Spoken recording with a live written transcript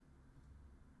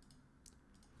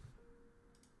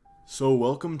So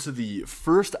welcome to the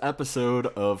first episode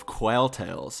of Quail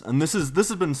Tales, and this has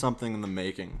been something in the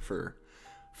making for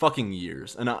fucking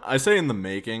years. And I say in the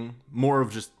making, more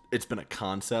of just it's been a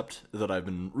concept that I've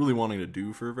been really wanting to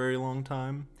do for a very long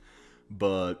time.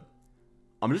 But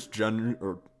I'm just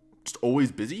just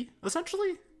always busy,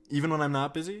 essentially, even when I'm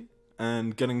not busy.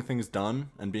 And getting things done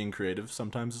and being creative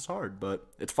sometimes is hard, but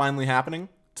it's finally happening.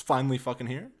 It's finally fucking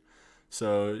here.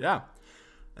 So yeah,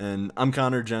 and I'm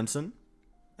Connor Jensen.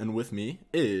 And with me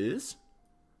is...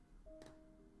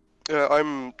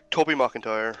 I'm Toby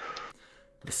McIntyre.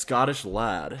 The Scottish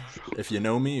lad. If you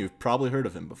know me, you've probably heard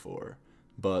of him before.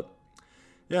 But,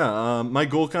 yeah, my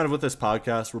goal kind of with this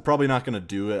podcast, we're probably not going to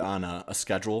do it on a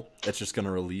schedule. It's just going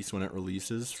to release when it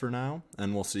releases for now.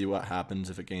 And we'll see what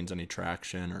happens if it gains any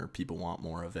traction or people want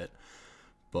more of it.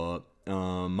 But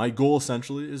my goal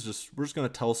essentially is we're just going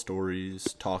to tell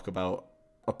stories, talk about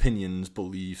opinions,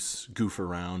 beliefs, goof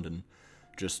around, and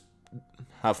just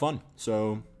have fun.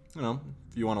 So, if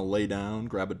you want to lay down,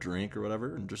 grab a drink or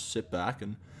whatever, and just sit back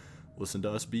and listen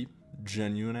to us be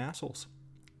genuine assholes.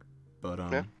 But,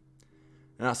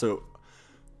 yeah, so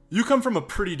you come from a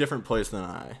pretty different place than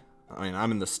I. I mean,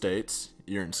 I'm in the States,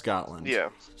 you're in Scotland. Yeah.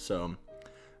 So,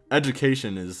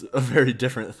 education is a very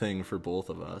different thing for both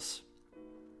of us.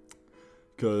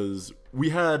 Because we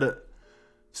had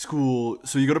school,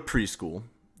 so you go to preschool,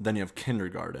 then you have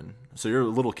kindergarten. So you're a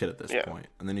little kid at this point.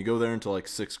 And then you go there until like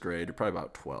 6th grade. You're probably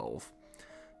about 12,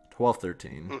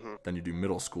 13. Mm-hmm. Then you do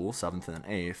middle school, 7th and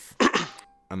 8th.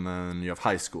 And then you have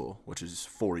high school, which is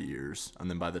 4 years. And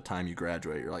then by the time you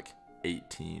graduate, you're like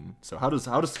 18. So how does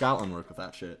Scotland work with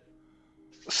that shit?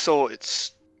 So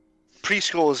it's...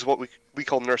 Preschool is what we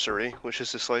call nursery, which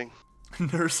is just like...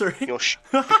 Nursery?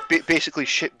 Basically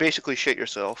shit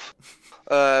yourself.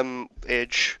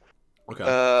 Age.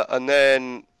 Okay. And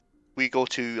then we go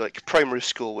to like primary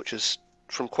school, which is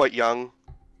from quite young.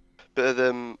 But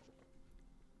well,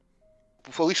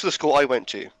 at least the school I went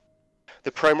to,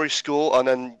 the primary school, and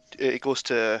then it goes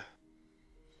to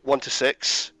 1 to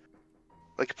 6,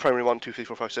 like primary 1, 2, 3,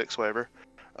 4, 5, 6, whatever.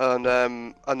 And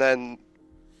then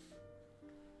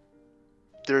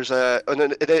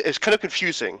it's kind of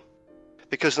confusing.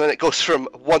 Because then it goes from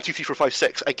 1, 2, 3, 4, 5,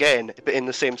 6 again, but in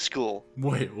the same school.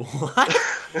 Wait, what?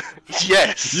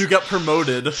 Yes. You get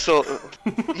promoted. So,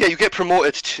 yeah, you get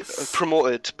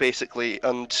promoted basically,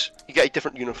 and you get a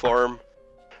different uniform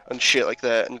and shit like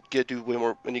that, and you get to do way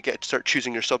more, and you get to start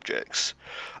choosing your subjects.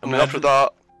 And then after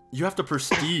that, you have to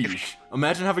prestige.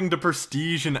 Imagine having to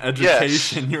prestige in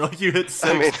education. Yes. You're like, you hit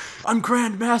 6. I'm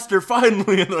Grand Master,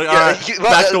 finally. And like, all right,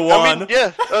 back to 1.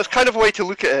 That's kind of a way to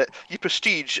look at it. You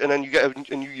prestige, and then you get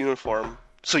a new uniform,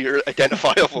 so you're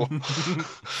identifiable.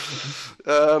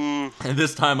 And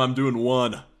this time I'm doing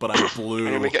 1, but I'm blue.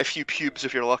 And you may get a few pubes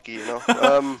if you're lucky, you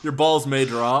know. Your balls may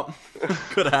drop.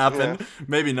 Could happen. Yeah.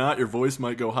 Maybe not. Your voice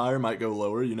might go higher, might go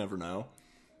lower. You never know.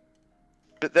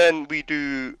 But then we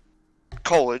do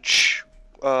college,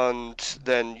 and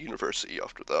then university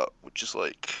after that, which is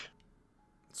like...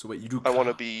 So wait, you do... I want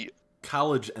to be...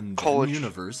 College and then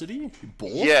university?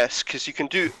 Both? Yes, because you can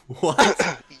do...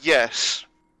 What? Yes.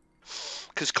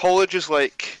 Because college is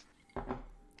like...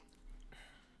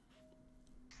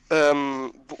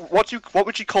 What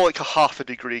would you call like a half a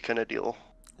degree kind of deal?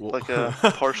 Well, like a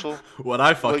partial? What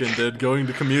I fucking did, going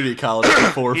to community college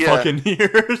for 4 fucking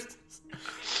years.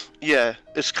 Yeah,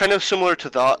 it's kind of similar to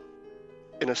that,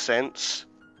 in a sense.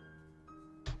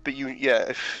 But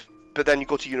but then you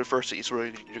go to universities where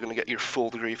you're going to get your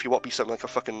full degree. If you want to be something like a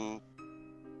fucking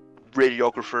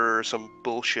radiographer or some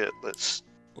bullshit that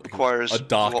requires a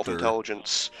doctor, a lot of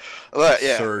intelligence.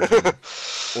 Surgeon.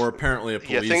 Or apparently a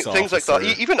police officer. Things like that.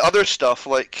 Even other stuff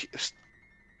like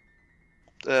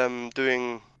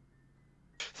doing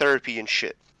therapy and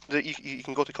shit. You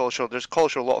can go to college. There's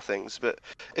college for a lot of things, but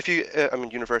if you,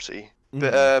 university.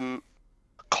 But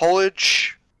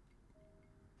college,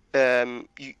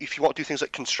 if you want to do things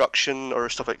like construction or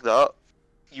stuff like that,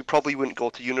 you probably wouldn't go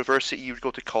to university. You would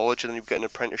go to college, and then you'd get an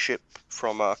apprenticeship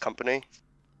from a company,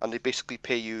 and they basically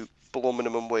pay you below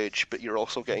minimum wage, but you're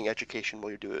also getting education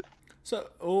while you do it. So,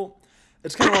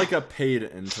 it's kind of like a paid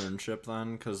internship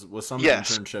then, because with some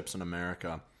internships in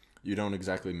America, you don't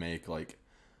exactly make like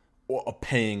a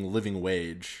paying living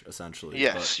wage, essentially.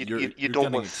 Yes, but you're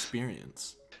don't getting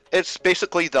experience. It's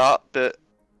basically that, but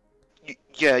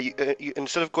you,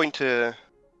 instead of going to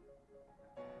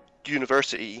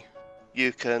university,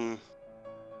 you can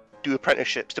do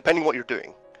apprenticeships, depending on what you're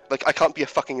doing. Like, I can't be a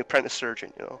fucking apprentice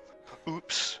surgeon, you know.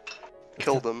 Oops.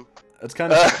 Kill them. It's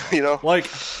kind of you know, like,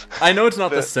 I know it's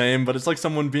not the same, but it's like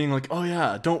someone being like, "Oh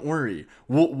yeah, don't worry,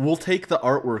 we'll take the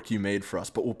artwork you made for us,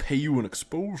 but we'll pay you an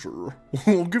exposure.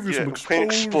 We'll give you some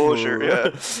exposure." Yeah,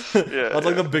 That's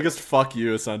like the biggest fuck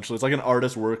you, essentially. It's like an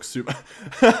artist work suit.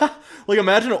 Like,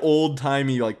 imagine old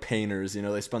timey like painters. You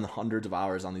know, they spend hundreds of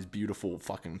hours on these beautiful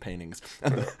fucking paintings,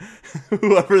 and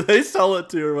whoever they sell it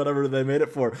to or whatever they made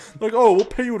it for, they're like, "Oh, we'll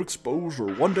pay you an exposure.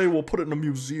 One day we'll put it in a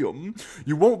museum.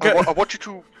 You won't get." I want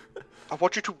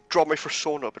you to draw my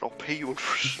persona, but I'll pay you an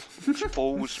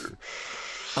exposure.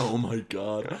 Oh my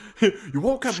god. You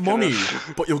won't get money,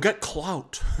 but you'll get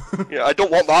clout. Yeah, I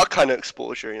don't want that kind of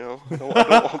exposure, you know? I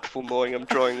don't want people knowing I'm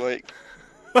drawing, like,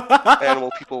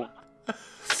 animal people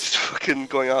just fucking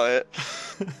going at it.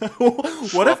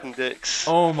 What if... dicks.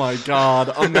 Oh my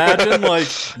god. Imagine, like,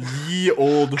 ye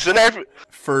old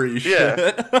furry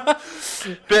shit.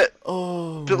 But,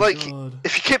 like, god.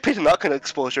 If you get paid in that kind of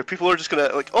exposure, people are just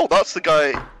gonna, like, oh, that's the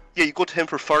guy... Yeah, you go to him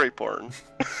for furry porn,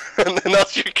 and then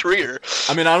that's your career.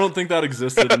 I mean, I don't think that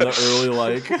existed in the early,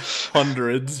 like,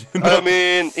 hundreds. You know? I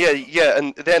mean, yeah,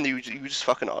 and then you just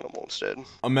fuck an animal instead.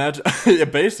 Imagine, yeah,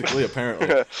 basically,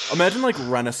 apparently. Imagine, like,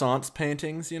 Renaissance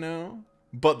paintings, you know?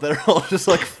 But they're all just,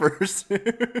 like,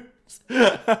 fursuits.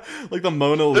 Like the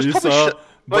Mona Lisa,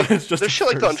 but it's just there's shit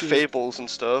like that in Fables and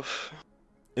stuff.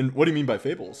 And what do you mean by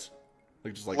Fables?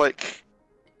 Like, just, like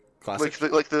classic?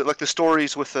 Like the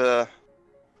stories with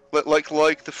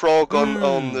like the frog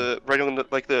on the riding on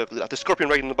the scorpion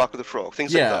riding on the back of the frog,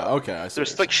 things like that. Yeah, okay, I see.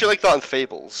 There's like shit like that in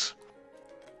Fables,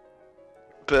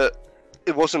 but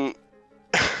it wasn't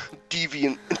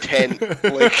deviant intent.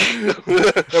 Like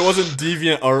it wasn't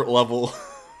deviant art level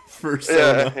for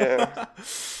Sona. Yeah.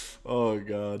 Oh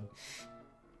god.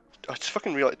 I just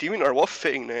fucking realized deviant art. What a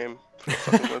fitting name for a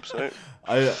fucking website.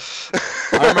 I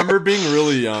remember being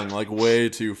really young, like way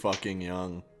too fucking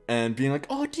young. And being like,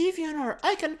 oh, DeviantArt,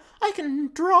 I can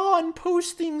draw and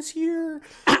post things here.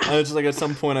 And it's just like at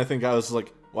some point I think I was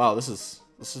like, wow, this is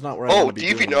not where I want to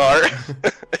be doing.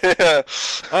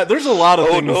 DeviantArt. There's a lot of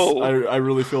things I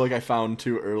really feel like I found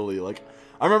too early. Like,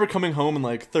 I remember coming home in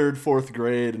like 3rd, 4th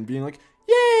grade and being like,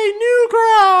 yay,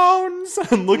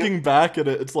 Newgrounds! And looking back at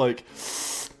it, it's like,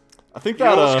 I think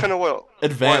that kind of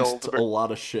advanced a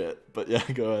lot of shit. But yeah,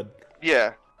 go ahead.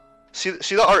 Yeah. See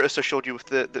that artist I showed you with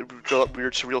the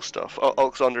weird surreal stuff,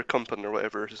 Alexander Kumpan or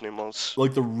whatever his name was.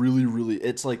 Like the really,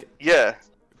 it's like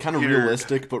kind of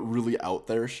realistic but really out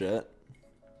there shit.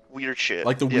 Weird shit.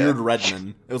 Like the weird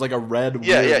Redman. It was like a red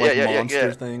weird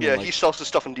monster thing. Yeah, like... he sells the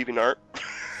stuff in DeviantArt.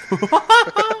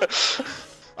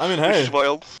 I mean, hey, which is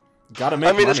wild. Gotta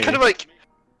make money. It's kind of like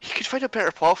he could find a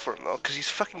better platform though, because he's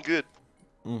fucking good.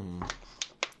 Mm-hmm.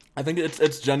 I think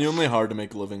it's genuinely hard to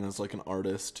make a living as like an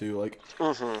artist too. Like,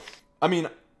 I mean,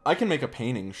 I can make a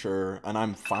painting, sure, and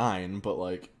I'm fine. But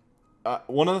like,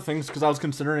 one of the things, because I was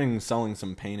considering selling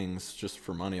some paintings just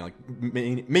for money, like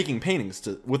making paintings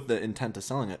with the intent of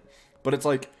selling it. But it's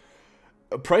like,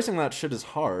 pricing that shit is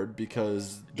hard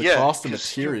because the cost of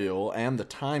material and the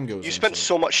time goes. You spent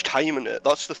so much time in it.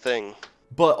 That's the thing.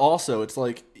 But also, it's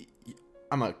like,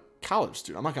 I'm a college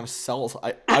student. I'm not gonna sell.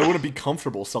 I wouldn't be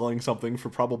comfortable selling something for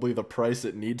probably the price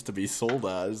it needs to be sold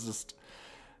at. It's just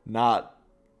not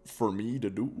for me to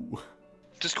do.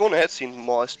 Just go on Etsy and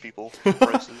molest people for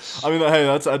prices. I mean, hey,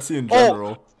 that's Etsy in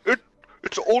general.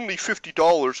 It's only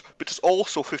 $50, but it's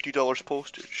also $50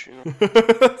 postage. You know?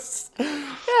 It's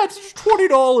just $20.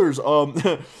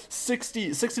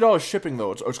 $60 shipping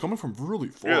though. It's coming from really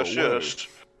far away. Yes.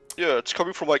 Yeah, it's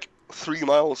coming from like 3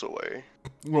 miles away.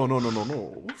 Well, no.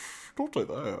 Don't say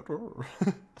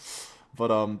that.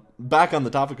 But back on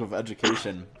the topic of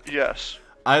education. Yes.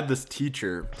 I had this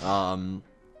teacher,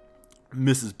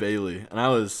 Mrs. Bailey, and I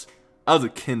was a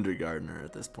kindergartner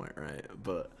at this point, right?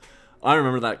 But I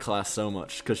remember that class so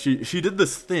much because she did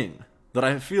this thing that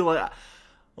I feel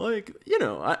like you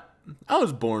know, I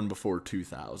was born before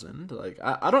 2000. Like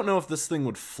I don't know if this thing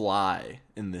would fly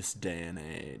in this day and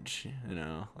age. You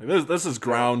know, like this is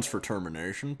grounds for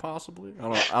termination, possibly.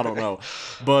 I don't know,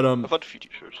 but I've had a few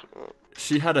teachers.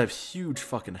 She had a huge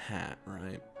fucking hat,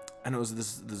 right? And it was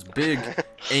this big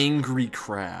angry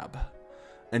crab,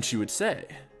 and she would say,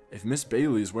 if Miss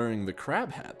Bailey's wearing the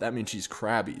crab hat, that means she's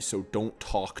crabby. So don't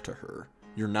talk to her.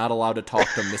 You're not allowed to talk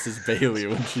to Mrs. Bailey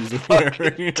when she's wearing her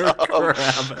crab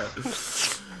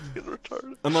hat.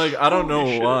 And like, I don't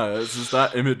know why. It's just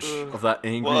that image of that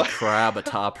angry crab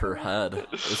atop her head.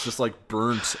 It's just like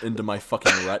burnt into my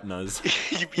fucking retinas.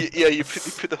 you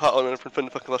put the hat on and in front of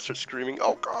the fucking class start screaming,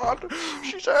 oh god,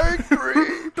 she's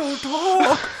angry! Don't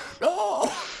talk!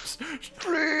 No!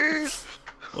 Please!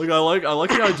 Like I like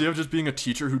the idea of just being a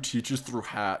teacher who teaches through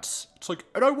hats. It's like,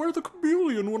 and I wear the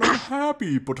chameleon when I'm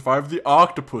happy, but if I have the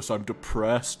octopus, I'm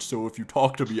depressed. So if you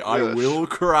talk to me, I will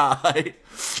cry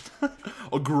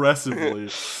aggressively.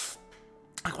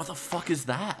 Like, what the fuck is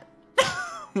that?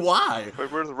 Why? If I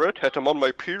wear the red hat, I'm on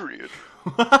my period.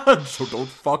 So don't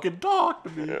fucking talk to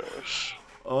me. Yes.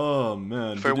 Oh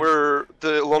man. If I wear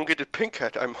the elongated pink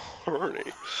hat, I'm horny.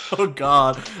 Oh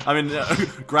god. I mean,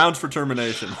 grounds for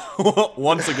termination.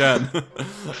 Once again.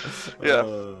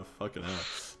 Yeah. Fucking hell.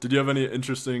 Did you have any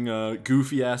interesting,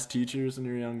 goofy ass teachers when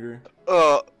you were younger?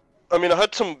 I mean, I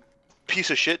had some piece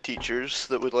of shit teachers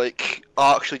that would like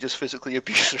actually just physically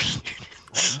abuse their students.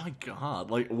 Oh my god.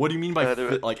 Like, what do you mean by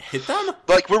like hit them?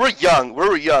 Like we were young.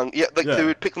 Yeah, like they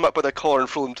would pick them up by the collar and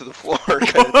throw them to the floor,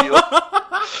 kind of deal.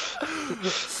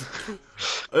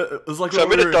 It was like so I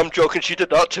made a dumb joke and she did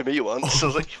that to me once. So I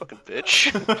was like, you fucking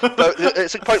bitch. But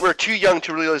it's a point where we're too young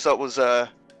to realize that was,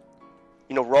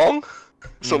 wrong.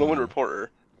 So no one would report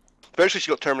her. Eventually she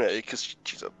got terminated because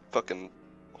she's a fucking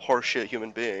horseshit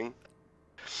human being.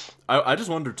 I just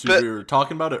wonder too, we were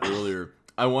talking about it earlier.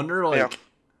 I wonder, like,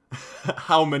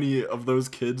 how many of those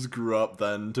kids grew up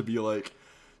then to be, like,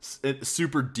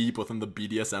 super deep within the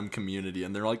BDSM community,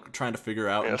 and they're, like, trying to figure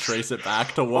out and trace it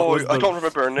back to what was I don't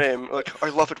remember her name. Like, I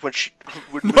love it when she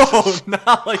would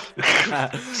not like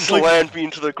that. Slammed me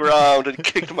into the ground and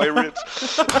kicked my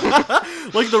ribs.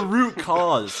 Like, the root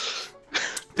cause.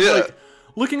 Yeah. Like,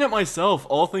 looking at myself,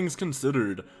 all things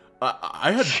considered,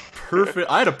 I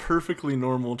had a perfectly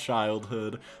normal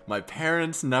childhood. My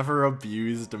parents never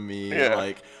abused me. Yeah.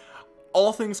 Like,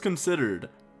 all things considered,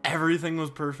 everything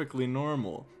was perfectly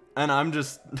normal. And I'm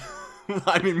just,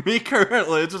 I mean, me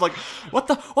currently, it's just like, what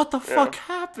the fuck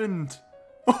happened?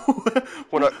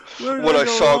 When I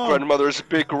saw grandmother's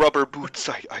big rubber boots,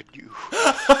 I knew.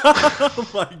 Oh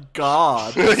my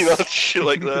god. You know, shit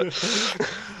like that.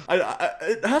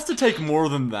 It has to take more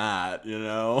than that, you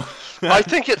know? I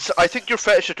think your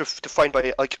fetish is defined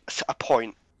by, like, a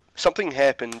point. Something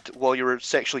happened while you were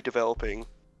sexually developing.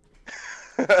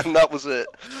 And that was it.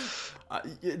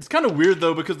 It's kind of weird,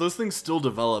 though, because those things still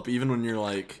develop, even when you're,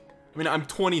 like... I mean, I'm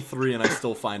 23 and I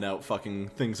still find out fucking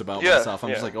things about myself.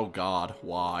 I'm just like, oh god,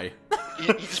 why?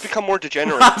 You just become more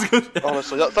degenerate.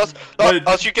 Honestly, that's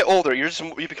as you get older, you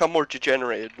become more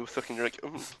degenerated. With fucking, you're like,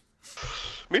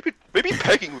 maybe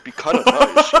pegging would be kind of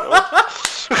nice, you know?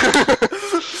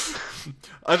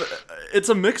 It's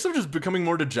a mix of just becoming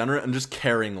more degenerate and just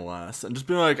caring less, and just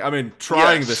being like, I mean,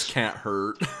 trying this can't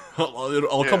hurt.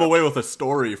 I'll come away with a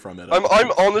story from it.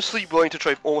 I'm honestly willing to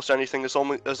try almost anything as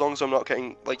long as I'm not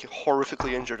getting like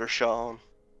horrifically injured or shot on.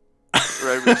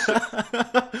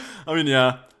 I mean,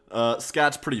 yeah,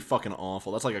 scat's pretty fucking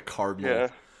awful. That's like a cardinal. Yeah.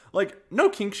 Like, no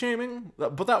kink shaming,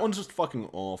 but that one's just fucking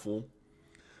awful.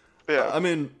 Yeah. I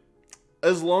mean,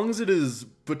 as long as it is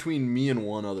between me and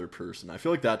one other person, I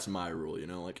feel like that's my rule, you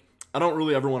know? Like, I don't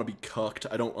really ever want to be cucked.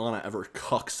 I don't want to ever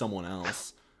cuck someone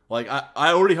else. Like,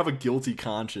 I already have a guilty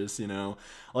conscience, you know?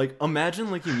 Like,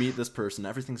 imagine, like, you meet this person,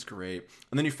 everything's great,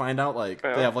 and then you find out, like,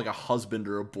 they have, like, a husband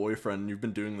or a boyfriend, and you've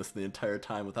been doing this the entire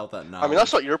time without that knowledge. I mean,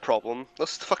 that's not your problem.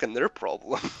 That's fucking their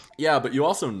problem. Yeah, but you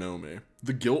also know me.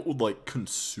 The guilt would, like,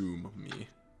 consume me.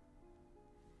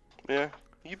 Yeah.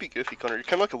 You'd be goofy, Connor. You're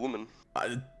kind of like a woman.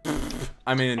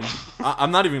 I mean,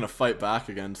 I'm not even gonna fight back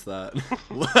against that.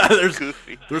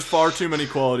 There's far too many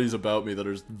qualities about me that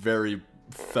are very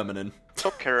feminine.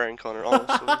 Stop caring, Connor,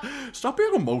 honestly. Stop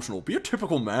being emotional. Be a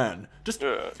typical man. Just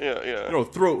yeah. You know,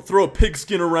 throw a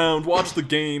pigskin around, watch the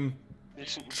game,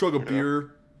 chug a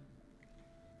beer.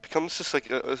 Becomes just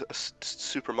like a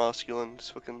super masculine,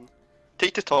 just fucking...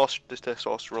 Take the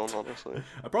testosterone, honestly.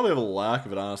 I probably have a lack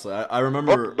of it, honestly. I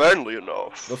remember... Not manly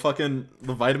enough. The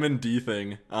vitamin D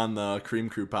thing on the Cream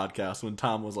Crew podcast when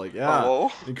Tom was like,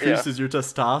 increases your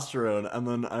testosterone, and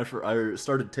then I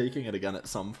started taking it again at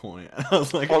some point. I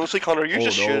was like... Honestly, Connor, you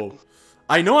just should.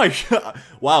 I know I should.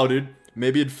 Wow, dude.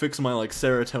 Maybe it'd fix my, like,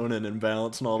 serotonin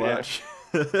imbalance and all that shit.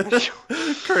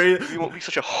 Crazy. You won't be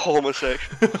such a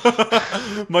homosexual.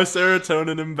 My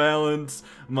serotonin imbalance,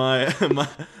 my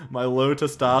low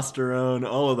testosterone,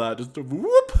 all of that just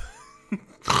whoop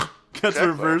gets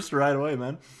reversed right away,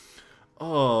 man.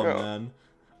 Oh man.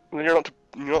 And then you're not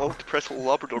a depressed little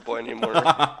Labrador boy anymore.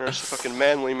 You're just a fucking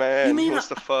manly man. You mean what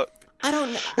the fuck? I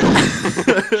don't know.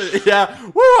 Yeah.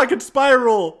 Woo! I can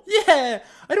spiral. Yeah.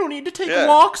 I don't need to take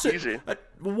walks at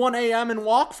 1 a.m. and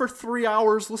walk for 3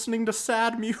 hours listening to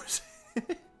sad music.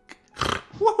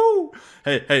 Woohoo!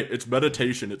 Hey, it's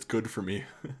meditation. It's good for me.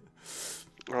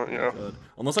 Oh, yeah. God.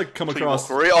 Unless I come So across.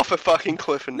 you walk right off a fucking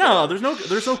cliff and No, there's no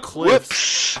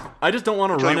cliffs. Whoops! I just don't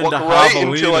want to So run you walk into right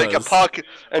javelinas. into like a park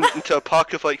and into a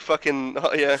park of like fucking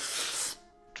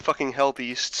fucking hell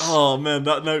beasts. Oh man,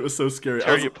 that night was so scary.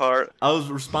 Tear you apart. I was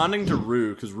responding to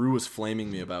Rue because Rue was flaming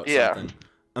me about Yeah. something,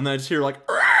 and then I just hear like,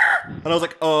 "Argh!" And I was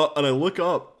like, and I look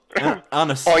up and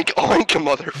on a Oink oink,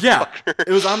 motherfucker. yeah, it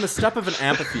was on the step of an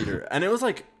amphitheater, and it was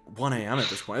like 1 a.m. at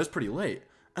this point. It was pretty late,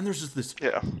 and there's just this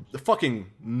the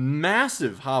fucking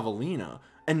massive javelina,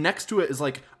 and next to it is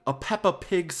like a Peppa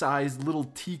Pig-sized little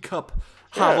teacup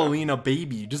javelina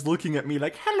baby just looking at me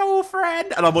like, "Hello,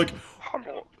 friend," and I'm like,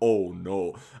 "Oh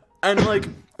no." And like,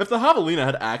 if the javelina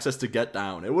had access to get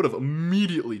down, it would have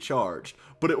immediately charged.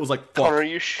 But it was like, fuck,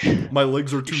 Connor, my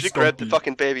legs are too you should stumpy. grab the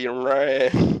fucking baby and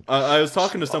run. I was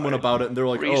talking to someone about it, and they were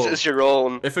like, Reese is your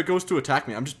own. if it goes to attack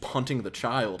me, I'm just punting the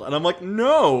child. And I'm like,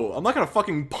 no, I'm not gonna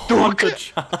fucking punt a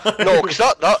child. No, because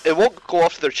that it won't go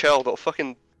after their child. It'll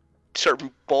fucking start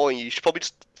bawling you. You should probably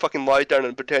just fucking lie down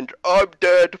and pretend I'm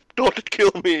dead. Don't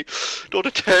kill me. Don't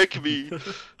attack me.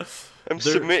 I'm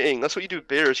submitting. That's what you do with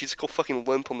bears. You just go fucking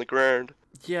limp on the ground.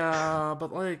 Yeah,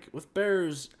 but like with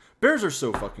bears are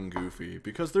so fucking goofy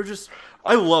because they're just.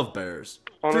 I love bears.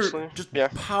 Honestly, they're just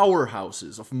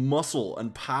powerhouses of muscle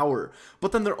and power.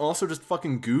 But then they're also just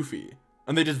fucking goofy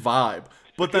and they just vibe.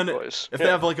 But then if they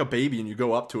have like a baby and you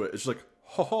go up to it, it's just like,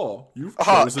 ha, you've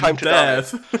chosen time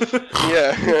death.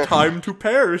 Yeah. Time to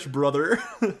perish, brother.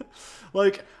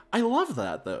 Like, I love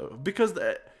that though because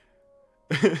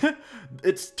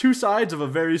it's two sides of a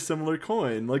very similar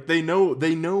coin. Like they know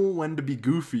when to be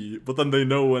goofy, but then they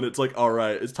know when it's like, all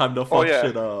right, it's time to fuck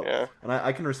shit up. Yeah. And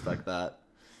I can respect that.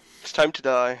 It's time to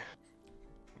die.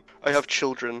 I have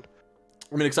children.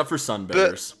 I mean, except for sun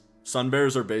bears. Sun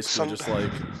bears are basically just like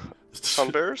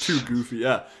sun bears. Too goofy.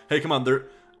 Yeah. Hey, come on. They're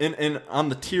in on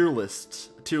the tier list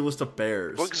of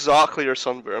bears. What exactly are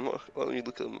sun bears? Let me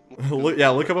look at them.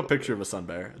 Look up a picture of a sun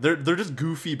bear. They're just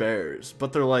goofy bears,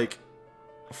 but they're like.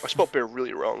 I spelled bear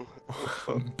really wrong.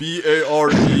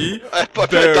 B-A-R-E. I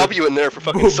put a W in there for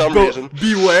fucking some reason.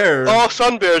 Beware. Oh,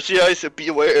 sun bears. Yeah, I said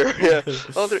beware. Yeah.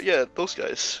 Oh, those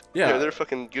guys. Yeah, they're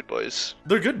fucking good boys.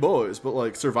 They're good boys, but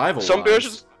like survival. Some bears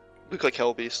just look like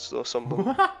hell beasts, though. Some of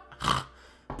them.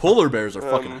 Polar bears are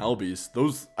fucking hell beasts.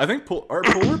 Those, I think, are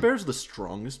polar bears the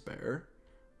strongest bear?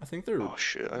 I think they're. Oh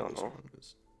shit, I don't know.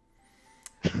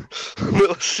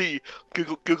 Let's see.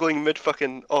 Googling mid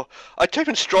fucking. Oh, I typed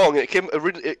in strong and it came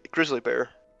a grizzly bear.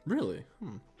 Really?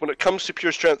 When it comes to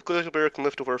pure strength, grizzly bear can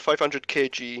lift over 500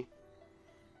 kg,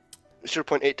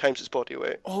 0.8 times its body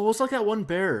weight. Oh, it's like that one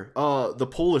bear. The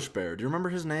Polish bear. Do you remember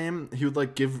his name? He would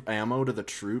like give ammo to the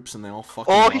troops, and they all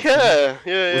fucking. Oh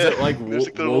yeah. Was it like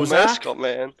Wozak? Mascot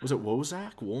man. Was it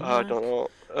Wozak? I don't know.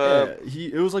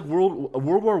 It was like World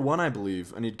War I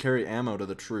believe, and he'd carry ammo to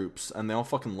the troops, and they all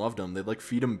fucking loved him. They'd like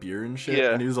feed him beer and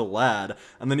shit, and he was a lad.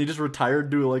 And then he just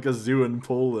retired to like a zoo in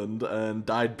Poland and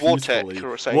died peacefully.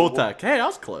 Wozak. Hey, I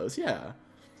was close. Yeah.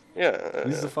 Yeah.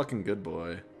 He's a fucking good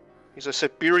boy. He's a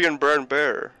Siberian brown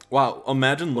bear. Wow,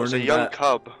 imagine learning that. He's a young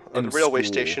cub at the railway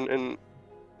station in.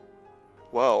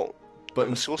 Wow. But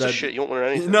in school's shit, you don't learn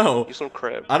anything. No. You learn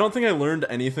crap. I don't think I learned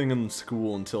anything in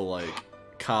school until like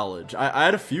college. I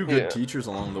had a few good teachers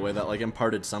along the way that like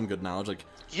imparted some good knowledge. Like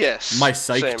my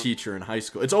psych teacher in high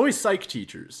school. It's always psych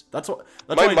teachers. That's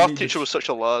my math teacher was such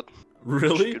a lad.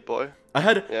 Really? Good boy. I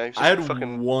had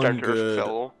fucking one good.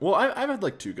 Fellow. Well, I've had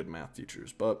like 2 good math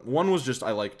teachers, but one was just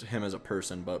I liked him as a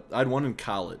person. But I had one in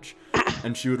college,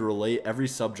 and she would relate every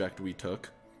subject we took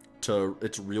to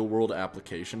its real world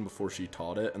application before she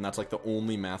taught it, and that's like the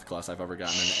only math class I've ever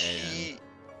gotten an A in.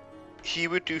 He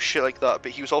would do shit like that,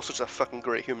 but he was also just a fucking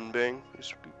great human being. He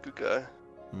was a good guy.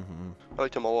 I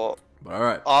liked him a lot. All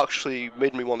right. Actually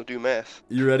made me want to do math.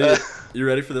 You ready? You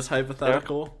ready for this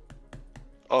hypothetical?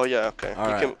 Oh yeah, okay. All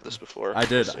you right. came up with this before. I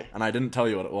did, and I didn't tell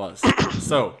you what it was.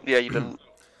 So yeah, you didn't.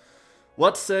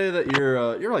 Let's say that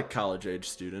you're like college age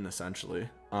student essentially.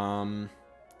 You're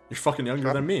fucking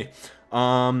younger than me.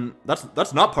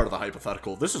 That's not part of the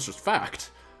hypothetical. This is just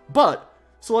fact. But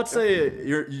so let's say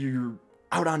you're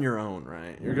out on your own,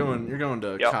 right? You're going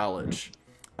to college,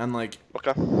 and like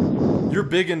you're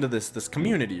big into this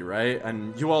community, right?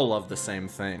 And you all love the same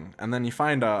thing. And then you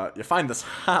find this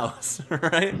house,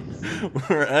 right?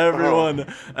 Where everyone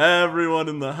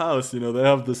in the house, you know, they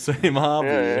have the same hobby.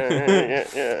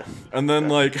 Yeah. And then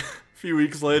like a few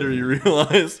weeks later, you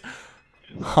realize,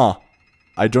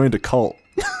 I joined a cult.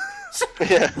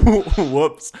 Yeah.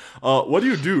 Whoops. What do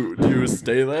you do? Do you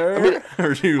stay there,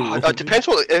 or do you? It depends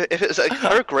if it's like,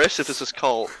 how aggressive is this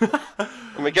cult?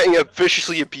 Am I getting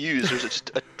viciously abused, or is it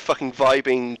just a fucking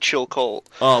vibing chill cult?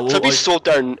 Well, I'd be so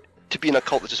darn to be in a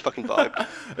cult that just fucking vibe.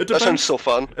 It That sounds so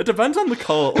fun. It depends on the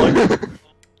cult. Like,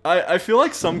 I feel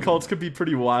like some cults could be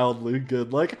pretty wildly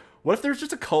good. Like, what if there's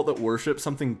just a cult that worships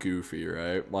something goofy,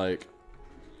 right? Like,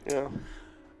 Yeah.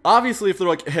 obviously, if they're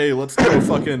like, hey, let's go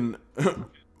fucking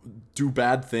do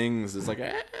bad things, it's like,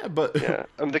 but Yeah.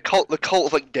 I mean, the cult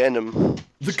of like denim.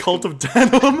 the cult of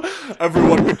denim,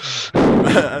 everyone,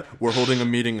 we're holding a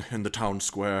meeting in the town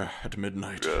square at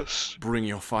midnight. Yes. Bring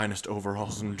your finest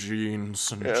overalls and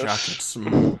jeans and Yes. jackets.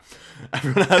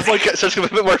 Everyone has like, So it's a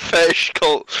bit more fetish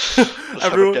cult. Let's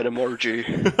have a denim orgy.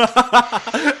 everyone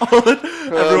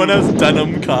has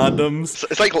denim condoms.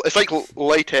 It's like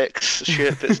latex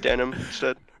shit that's denim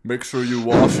instead. Make sure you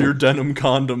wash your denim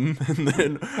condom, and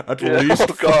then at least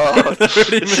Oh god.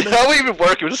 30 minutes. How would it even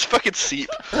work? It would just fucking seep.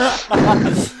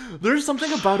 There's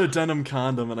something about a denim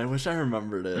condom, and I wish I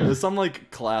remembered it. It's some like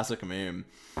classic meme.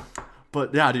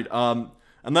 But yeah, dude.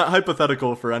 And that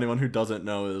hypothetical, for anyone who doesn't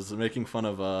know, is making fun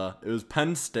of it was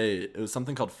Penn State. It was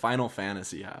something called Final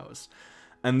Fantasy House,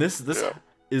 and this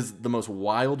is the most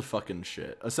wild fucking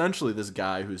shit. Essentially, this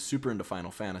guy who's super into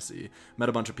Final Fantasy met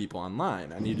a bunch of people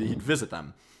online, and he'd visit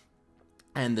them.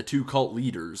 And the two cult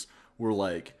leaders were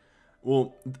like,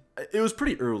 well, it was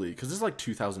pretty early, because this is like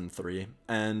 2003,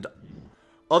 and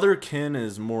Otherkin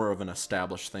is more of an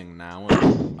established thing now,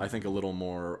 and I think a little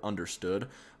more understood,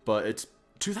 but it's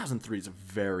 2003 is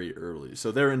very early,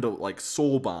 so they're into like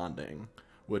soul bonding,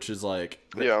 which is like,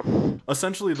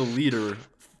 essentially the leader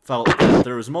felt that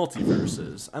there was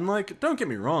multiverses, and like, don't get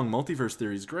me wrong, multiverse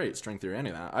theory is great, string theory, any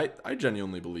of that. I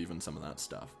genuinely believe in some of that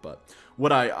stuff, but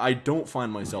what I don't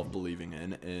find myself believing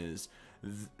in is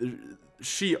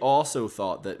she also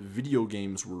thought that video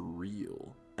games were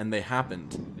real and they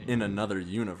happened in another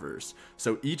universe.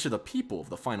 So each of the people of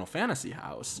the Final Fantasy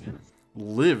house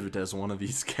lived as one of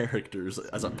these characters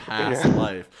as a past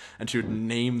life, and she would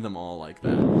name them all like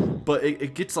that. But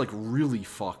it gets like really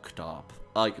fucked up,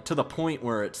 like to the point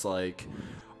where it's like,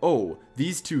 oh,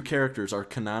 these two characters are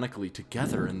canonically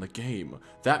together in the game.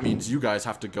 That means you guys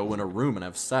have to go in a room and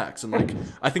have sex. And like,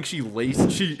 I think she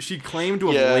claimed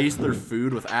to have laced their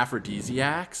food with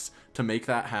aphrodisiacs to make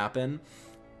that happen.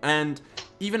 And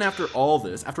even after all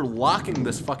this, after locking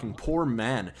this fucking poor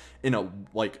man in a,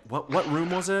 like, what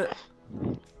room was it?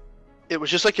 It was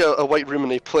just like a white room,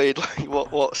 and they played like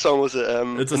what song was it?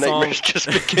 It's a The Nightmare's song. Just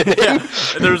Beginning. Yeah,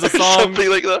 there's a song. Something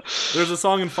like that. There's a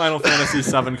song in Final Fantasy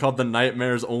VII called "The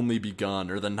Nightmare's Only Begun"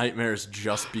 or "The Nightmare's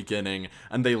Just Beginning,"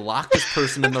 and they locked this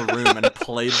person in the room and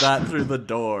played that through the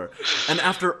door. And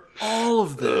after all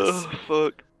of this,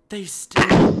 they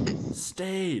still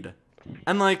stayed.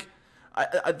 And like,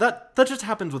 that just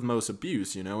happens with most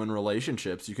abuse, you know. In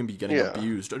relationships, you can be getting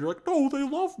abused, and you're like, "No, they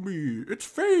love me. It's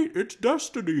fate. It's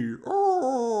destiny."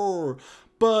 Oh,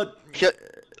 but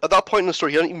at that point in the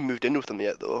story, he hadn't even moved in with them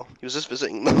yet, though. He was just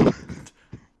visiting them.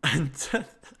 and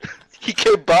He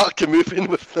came back to move in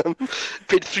with them.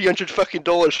 Paid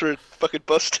 $300 for a fucking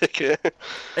bus ticket.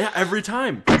 Yeah, every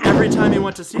time he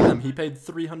went to see them, he paid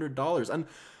 $300, and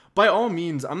by all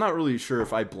means, I'm not really sure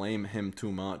if I blame him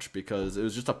too much, because it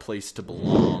was just a place to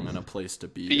belong and a place to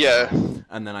be. Yeah.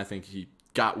 And then I think he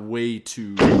got way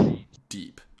too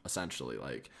deep, essentially,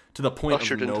 like, to the point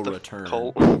Ushered of no into the return.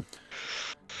 cult.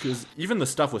 Because even the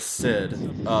stuff with Sid,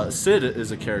 Sid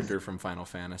is a character from Final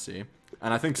Fantasy,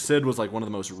 and I think Sid was like one of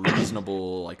the most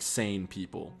reasonable, like, sane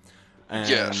people.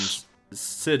 And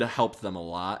Sid helped them a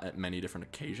lot at many different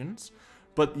occasions.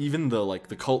 But even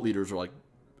the cult leaders were like,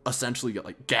 essentially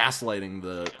like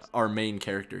gaslighting our main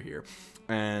character here,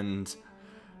 and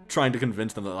trying to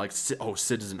convince them that like,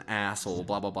 Sid is an asshole,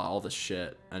 blah blah blah, all this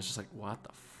shit. And it's just like, what the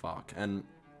fuck? And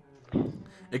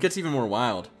it gets even more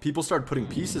wild. People started putting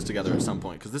pieces together at some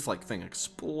point, because this like thing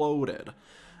exploded,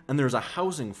 and there's a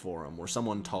housing forum where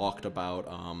someone talked about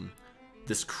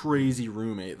this crazy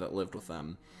roommate that lived with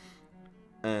them,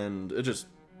 and it just,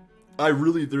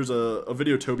 there's a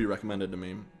video Toby recommended to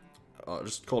me,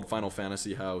 just called Final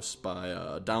Fantasy House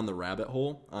by Down the Rabbit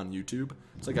Hole on YouTube.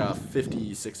 It's like a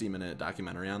 50-60 minute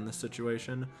documentary on this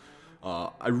situation.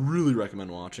 I really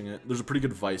recommend watching it. There's a pretty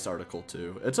good Vice article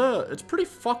too. It's pretty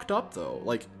fucked up though.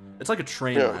 Like, it's like a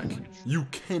train wreck. You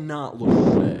cannot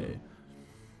look away.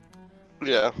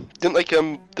 Yeah. Didn't like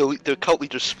the cult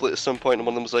leaders split at some point, and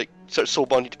one of them was like started soul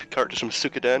bonding to characters from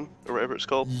Suikoden or whatever it's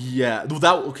called. Yeah.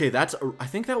 I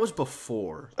think that was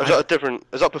before. Is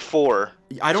that before?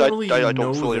 I don't really I know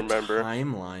don't fully the remember.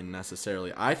 timeline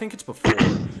necessarily. I think it's before,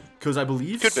 because I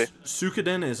believe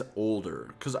Suikoden is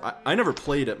older. Because I never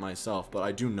played it myself, but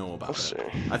I do know about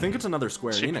it. I think it's another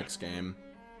Square Enix game.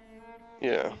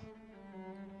 Yeah.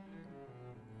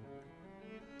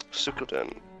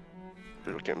 Suikoden.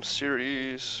 Video game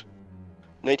series.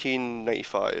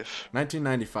 1995.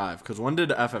 1995. Because when did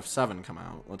FF7 come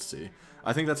out? Let's see.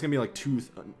 I think that's gonna be like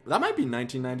that might be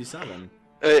 1997.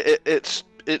 It's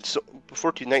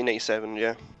before 1997.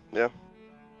 Yeah.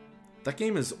 That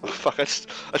game is. Oh, fuck! I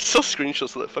saw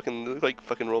screenshots of that fucking look like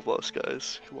fucking Roblox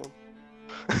guys. Come on.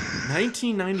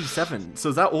 1997. So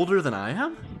is that older than I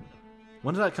am?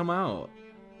 When did that come out?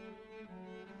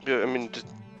 Yeah, I mean.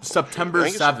 September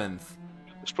 7th.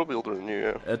 It's probably older than you,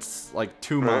 yeah. It's like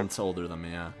 2 months older than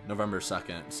me, yeah. November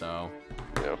 2nd, so.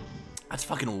 Yeah. That's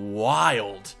fucking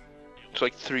wild. It's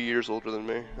like 3 years older than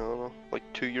me. I don't know. Like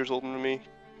 2 years older than me.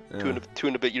 Yeah. Two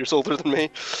and a bit years older than me.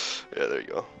 Yeah, there you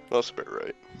go. That's about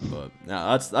right. But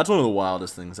yeah, that's one of the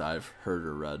wildest things I've heard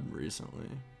or read recently.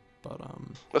 But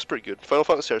that's pretty good. Final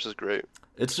Fantasy is great.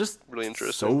 It's just really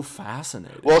interesting. So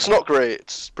fascinating. Well, it's not great.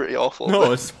 It's pretty awful.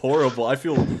 No, it's horrible. I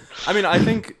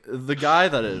think the guy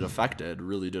that it affected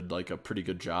really did like a pretty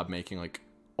good job making like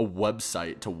a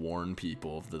website to warn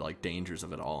people of the like dangers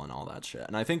of it all and all that shit.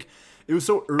 And I think it was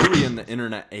so early in the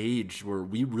internet age where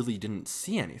we really didn't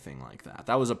see anything like that.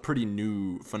 That was a pretty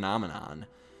new phenomenon.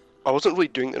 I wasn't really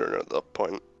doing the internet at that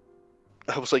point.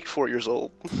 I was like 4 years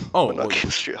old. Oh, when that game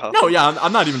straight happened. No, yeah,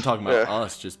 I'm not even talking about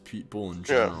us, just people in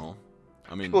general.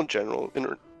 Yeah. I mean, people in general.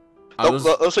 That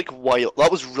was like wild.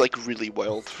 That was like really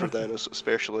wild for then,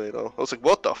 especially. You know, I was like,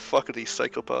 what the fuck are these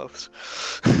psychopaths?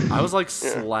 I was like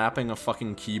slapping a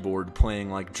fucking keyboard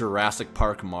playing like Jurassic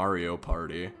Park Mario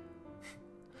Party.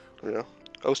 Yeah.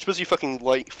 I was busy fucking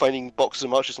like finding boxes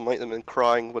of matches and lighting them and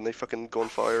crying when they fucking go on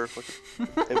fire, like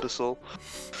an imbecile.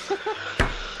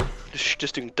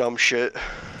 Just doing dumb shit.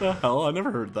 The hell? I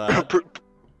never heard that.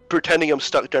 Pretending I'm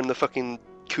stuck down the fucking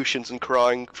cushions and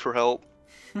crying for help.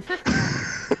 You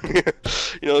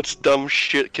know, it's dumb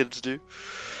shit kids do.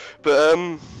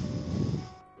 But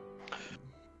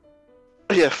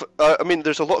yeah. I mean,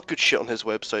 there's a lot of good shit on his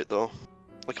website though.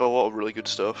 Like a lot of really good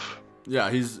stuff.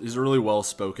 Yeah, he's a really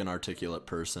well-spoken, articulate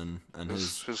person, and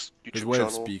his way channel.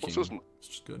 of speaking is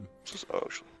just good.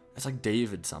 It's like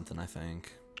David something, I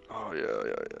think. Oh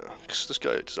yeah. This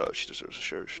guy actually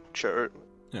deserves a shout out.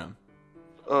 Yeah.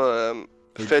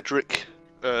 Frederick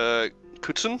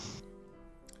Kutzen.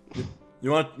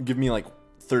 You want to give me like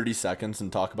 30 seconds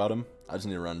and talk about him? I just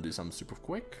need to run and do something super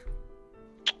quick.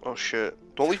 Oh shit!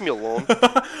 Don't leave me alone.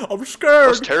 I'm scared.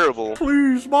 That's terrible.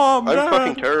 Please, Mom. I'm Dad.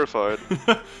 fucking terrified.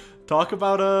 Talk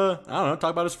about I don't know.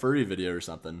 Talk about his furry video or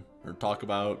something, or talk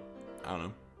about I don't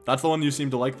know. That's the one you seem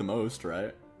to like the most,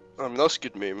 right? I mean, that's a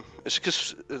good meme. It's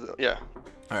because, yeah.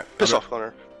 Alright. Piss off,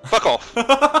 Connor. Fuck off!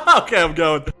 Okay, I'm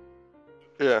going.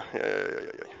 Yeah.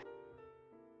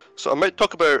 So I might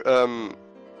talk about,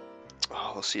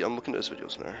 let's see, I'm looking at his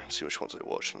videos now, see which ones I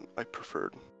watched and I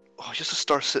preferred. Oh, just a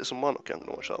Star Citizen 1, okay, I'm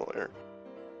gonna watch that later.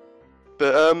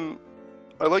 But,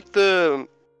 I like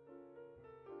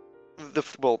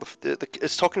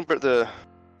it's talking about the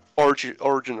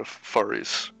origin of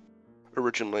furries,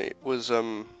 originally, was,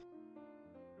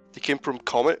 they came from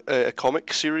a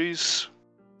comic series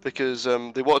because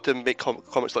they wanted to make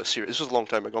comics less serious. This was a long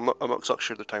time ago. I'm not exactly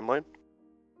sure the timeline,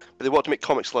 but they wanted to make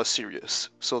comics less serious.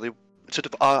 So they instead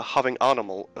of having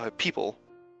people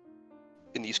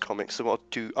in these comics, they wanted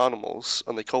to do animals,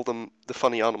 and they called them the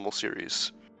Funny Animal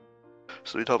series.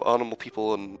 So they'd have animal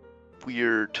people in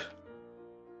weird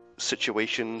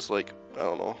situations, like I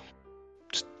don't know,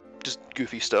 just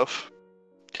goofy stuff.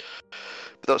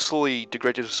 But that slowly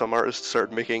degraded as some artists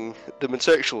started making them in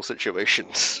sexual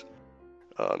situations.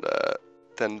 And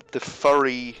then the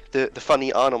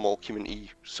funny animal community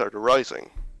started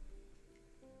rising.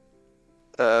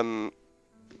 Oh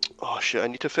shit, I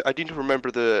need to remember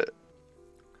the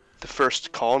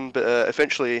first con, but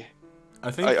eventually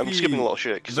I'm skipping a lot of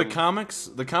shit. The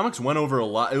comics went over a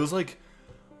lot. It was like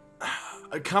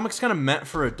comics kind of meant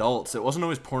for adults. It wasn't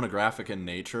always pornographic in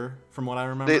nature, from what I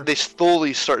remember. They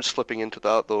slowly started slipping into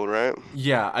that, though, right?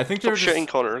 Yeah, I think they're just... shitting,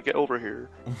 Connor. Get over here.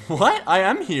 What? I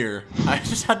am here. I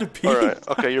just had to pee. Alright,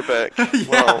 okay, you're back. Yeah,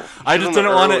 wow. I just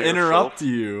didn't want to interrupt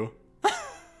you.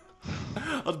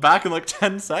 I was back in like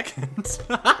 10 seconds.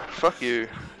 Fuck you.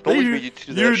 Don't leave me to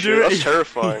do that shit. That's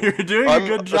terrifying. You're doing a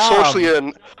good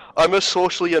job. I'm a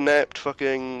socially inept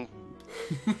fucking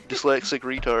dyslexic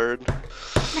retard.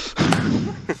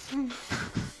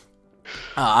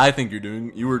 I think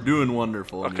you were doing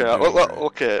wonderful. Okay,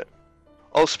 okay.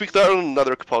 I'll speak that on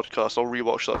another podcast. I'll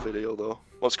rewatch that video though,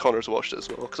 once Connor's watched it as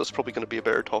well, because that's probably going to be a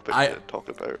better topic to talk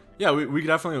about. Yeah, we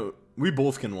definitely, we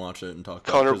both can watch it and talk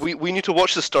Connor, about it. we need to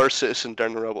watch the Star Citizen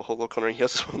down the rabbit hole though, Connor. He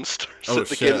has his own Star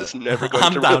Citizen game that's never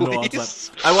going to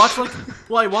release. I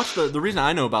watched the reason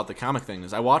I know about the comic thing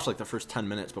is I watched like the first 10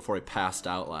 minutes before I passed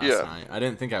out last night. I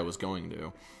didn't think I was going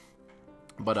to.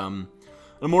 But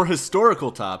a more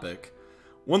historical topic,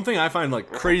 one thing I find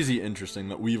like crazy interesting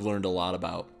that we've learned a lot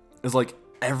about is like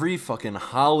every fucking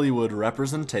Hollywood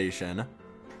representation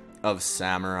of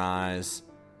samurais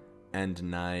and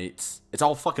knights. It's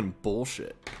all fucking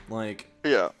bullshit. Like,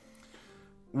 Yeah.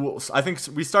 well, I think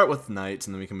we start with knights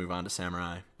and then we can move on to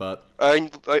samurai. But I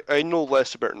know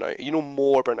less about Knight. You know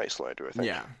more about Knights than I do, I think.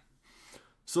 yeah.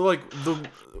 So like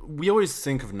we always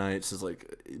think of knights as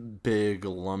like big,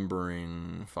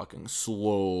 lumbering, fucking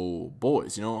slow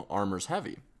boys. You know, armor's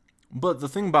heavy. But the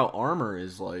thing about armor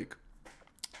is like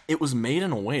it was made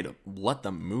in a way to let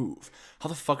them move. How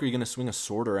the fuck are you gonna swing a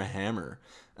sword or a hammer?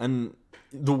 And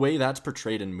the way that's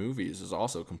portrayed in movies is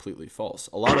also completely false.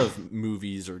 A lot of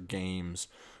movies or games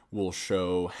will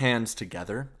show hands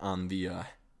together on the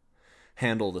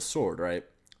handle of the sword, right?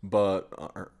 But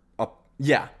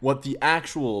what the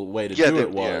actual way to do it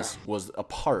was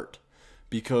apart,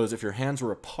 because if your hands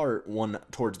were apart, one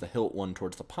towards the hilt, one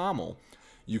towards the pommel,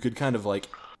 you could kind of like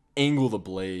angle the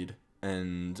blade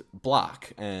and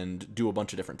block and do a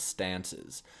bunch of different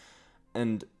stances.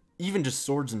 And even just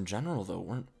swords in general, though,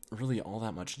 weren't really all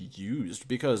that much used,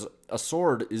 because a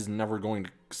sword is never going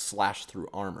to slash through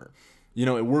armor. You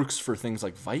know, it works for things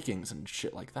like Vikings and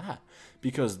shit like that,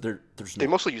 because there's They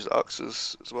mostly use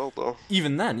axes as well, though.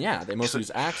 even then, yeah, they mostly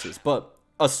use axes, but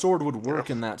a sword would work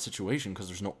in that situation because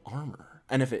there's no armor,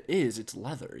 and if it is, it's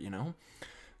leather. You know,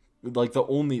 like the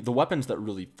weapons that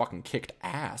really fucking kicked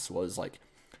ass was like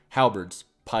halberds,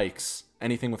 pikes,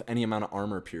 anything with any amount of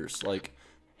armor pierce, like.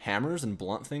 Hammers and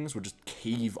blunt things would just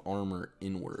cave armor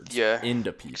inwards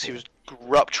into people. He would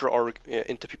rupture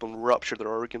into people and rupture their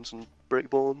organs and break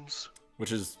bones.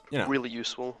 Which is, you know, really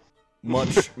useful.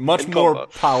 Much more combat.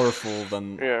 Powerful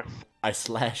than I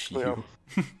slash you.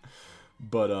 Yeah.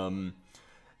 But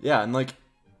yeah, and like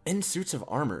in suits of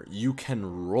armor, you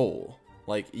can roll.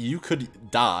 Like you could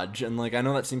dodge, and like I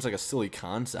know that seems like a silly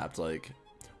concept. Like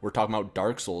we're talking about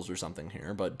Dark Souls or something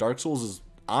here, but Dark Souls is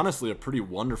honestly a pretty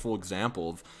wonderful example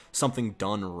of something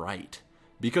done right,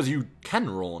 because you can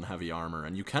roll in heavy armor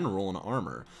and you can roll in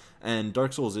armor, and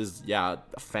Dark Souls is a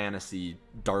fantasy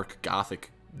dark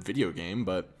gothic video game,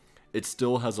 but it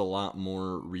still has a lot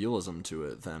more realism to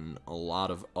it than a lot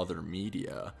of other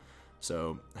media.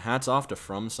 So hats off to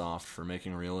FromSoft for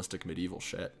making realistic medieval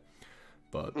shit.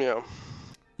 But yeah,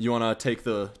 you want to take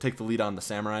the lead on the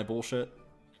samurai bullshit?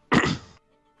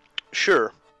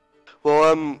 Sure.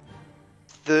 Well,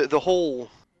 the whole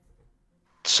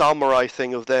samurai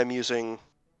thing of them using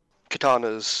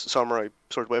katanas, samurai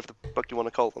sword, whatever the fuck you want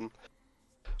to call them,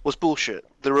 was bullshit.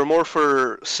 They were more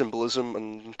for symbolism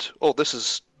and, oh, this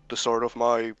is the sword of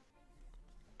my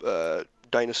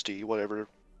dynasty, whatever.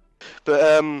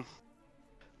 But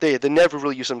they never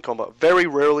really used them in combat. Very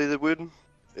rarely they would.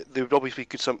 They would always be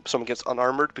some against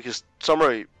unarmored, because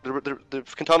samurai, the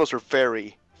katanas are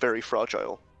very, very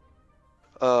fragile.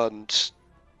 And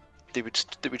they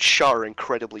would shatter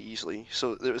incredibly easily,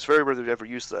 so it was very rare they would ever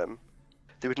use them.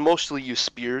 They would mostly use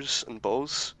spears and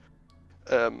bows,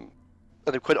 and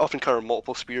they quite often carry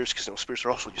multiple spears, because spears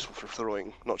are also useful for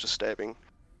throwing, not just stabbing.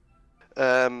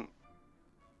 But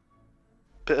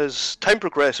as time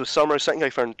progressed with samurai, something I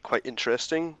found quite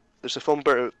interesting. There's a film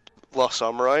about Last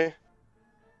Samurai.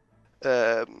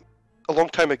 A long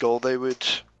time ago, they would,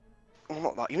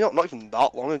 well, not even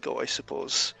that long ago, I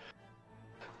suppose.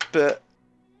 But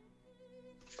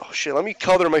oh shit, let me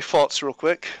color my thoughts real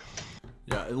quick.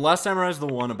 Yeah, Last Samurai is the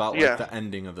one about like the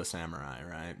ending of the samurai,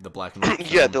 right? The black and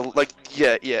white. Yeah,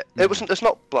 Mm-hmm. It's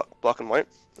not black and white.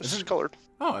 It's colored.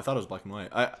 Oh, I thought it was black and white.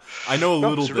 I know a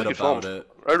little bit really about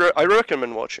film. it. I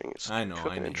recommend watching. It's I know,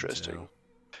 fucking I need interesting. to.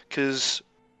 Because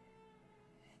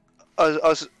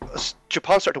as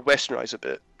Japan started to westernize a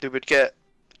bit, they would get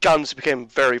guns became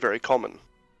very, very common.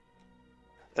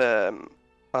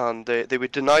 And they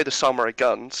would deny the samurai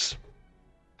guns.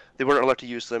 They weren't allowed to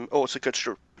use them. Oh, it's against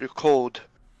your code.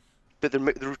 But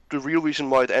the real reason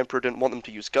why the emperor didn't want them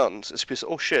to use guns is because,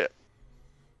 oh shit,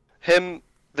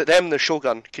 the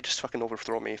shogun could just fucking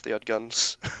overthrow me if they had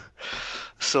guns.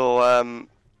 So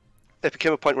it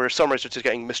became a point where samurais were just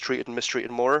getting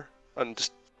mistreated more, and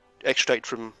just extracted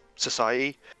from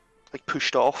society, like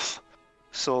pushed off.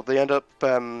 So they end up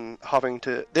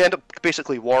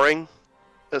basically warring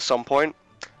at some point.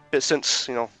 But since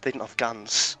they didn't have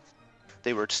guns,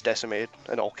 they were just decimated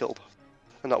and all killed.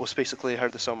 And that was basically how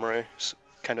the samurai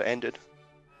kind of ended.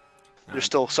 There's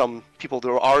still some people that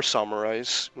are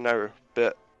samurais now,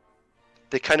 but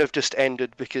they kind of just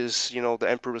ended because, the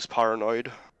emperor was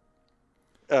paranoid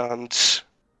and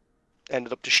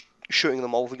ended up just shooting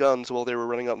them all with guns while they were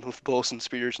running up with bows and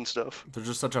spears and stuff. There's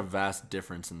just such a vast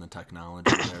difference in the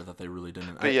technology there that they really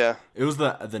didn't. But yeah, it was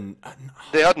the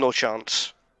they had no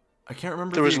chance. I can't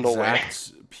remember There the was no way.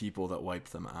 exact people that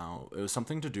wiped them out. It was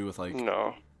something to do with like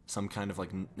No. some kind of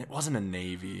like, it wasn't a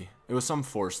navy. It was some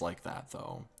force like that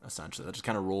though, essentially, that just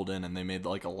kind of rolled in and they made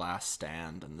like a last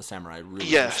stand, and the samurai really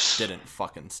just didn't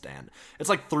fucking stand. It's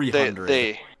like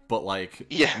 300, but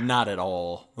like not at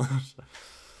all.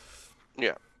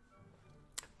 Yeah.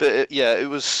 But it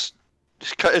was.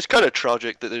 It's kind of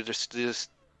tragic that they're just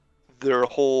their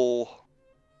whole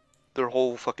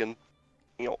fucking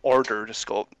order just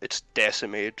got it's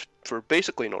decimated for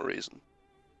basically no reason.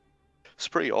 It's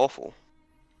pretty awful.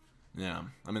 Yeah,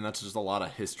 I mean, that's just a lot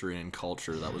of history and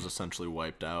culture that was essentially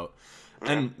wiped out.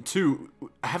 And two,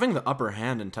 having the upper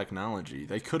hand in technology,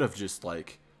 they could have just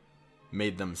like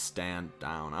made them stand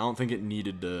down. I don't think it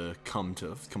needed to come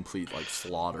to complete like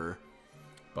slaughter.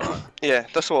 But yeah,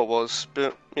 that's what it was.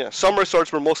 But yeah, samurai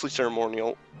swords were mostly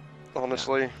ceremonial,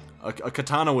 honestly. Yeah. A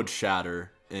katana would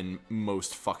shatter in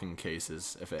most fucking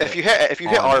cases if you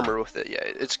hit armor with it. Yeah,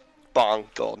 it's bang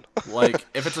gone. Like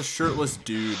if it's a shirtless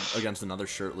dude against another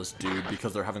shirtless dude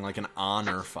because they're having like an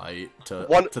honor fight to the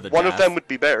one death. of them would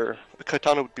be better. The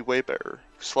katana would be way better.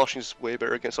 Sloshing is way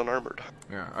better against unarmored.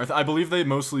 Yeah, I believe they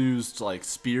mostly used like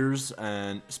spears,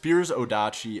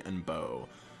 odachi, and bow.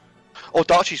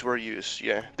 Odachis were used,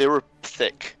 yeah. They were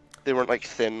thick. They weren't like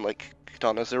thin like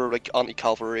katanas. They were like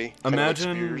anti-cavalry. Imagine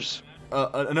like spears.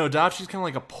 An odachi is kind of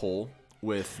like a pole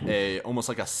with almost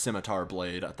like a scimitar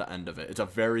blade at the end of it. It's a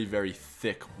very, very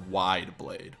thick, wide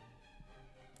blade.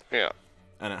 Yeah.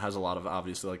 And it has a lot of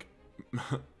obviously like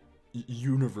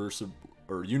universal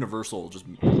just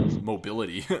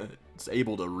mobility. It's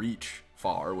able to reach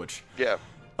far, which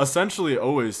essentially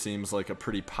always seems like a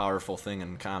pretty powerful thing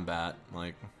in combat.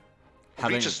 Like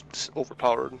reach is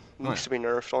overpowered. Needs to be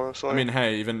nerfed, honestly. I mean,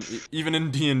 hey, even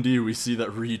in D&D, we see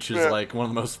that reach is like one of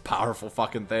the most powerful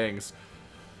fucking things.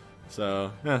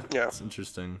 So yeah, it's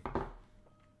interesting.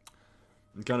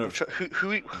 Kind of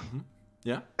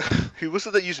yeah. Who was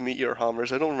it that used meteor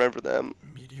hammers? I don't remember them.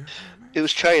 Meteor hammers? It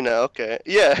was China. Okay,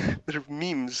 yeah, they're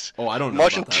memes. Oh, I don't know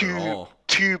about that at all.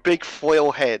 Two big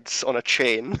foil heads on a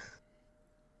chain.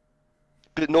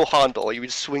 But no handle, you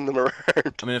would swing them around.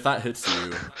 I mean, if that hits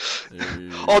you...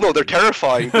 Oh no, they're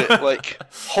terrifying, but like,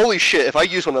 holy shit, if I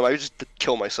use one of them, I would just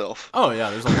kill myself. Oh yeah,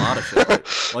 there's a lot of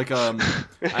shit. Like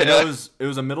I know it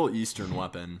was a Middle Eastern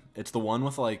weapon. It's the one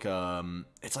with like,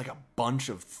 it's like a bunch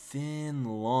of thin,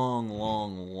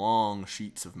 long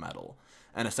sheets of metal.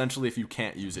 And essentially, if you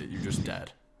can't use it, you're just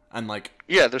dead. And like...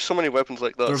 Yeah, there's so many weapons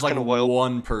like that. There's like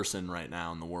one person right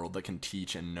now in the world that can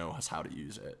teach and knows how to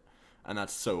use it. And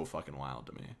that's so fucking wild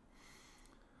to me.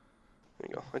 There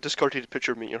you go. I discarded a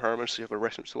picture of meteor hammers so you have a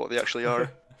reference to what they actually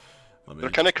are. They're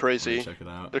kind of crazy. Check it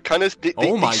out. They're kind of... They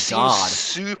seem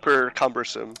super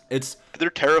cumbersome.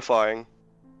 They're terrifying.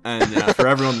 And yeah, for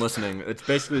everyone listening, it's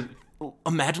basically...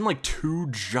 Imagine like two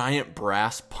giant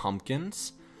brass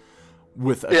pumpkins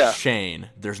with a chain.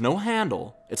 There's no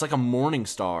handle. It's like a morning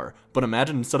star. But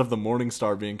imagine instead of the morning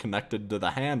star being connected to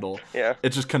the handle,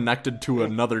 it's just connected to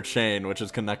another chain, which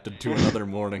is connected to another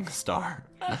morning star.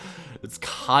 It's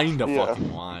kind of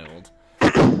fucking wild.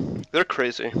 They're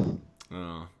crazy.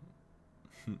 Oh.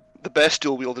 The best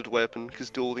dual-wielded weapon, because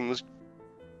dueling was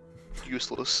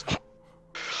useless.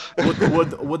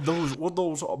 Would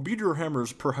those meteor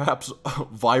hammers perhaps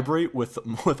vibrate with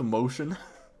motion?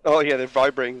 Oh yeah, they're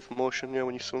vibrating with motion. Yeah,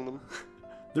 when you swing them.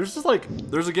 There's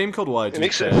a game called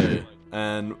Y2K,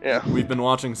 and we've been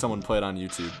watching someone play it on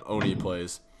YouTube. Oni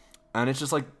plays, and it's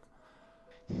just like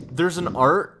there's an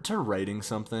art to writing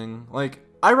something. Like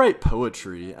I write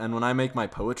poetry, and when I make my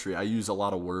poetry, I use a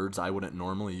lot of words I wouldn't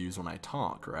normally use when I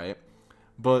talk, right?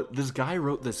 But this guy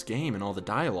wrote this game and all the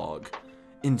dialogue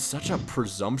in such a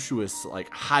presumptuous, like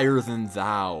higher than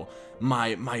thou,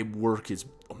 my work is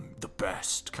the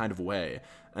best kind of way.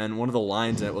 And one of the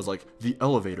lines in it was like, the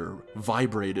elevator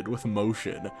vibrated with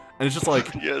motion. And it's just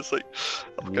like, it's like,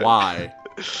 okay. Why?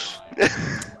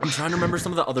 I'm trying to remember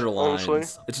some of the other lines.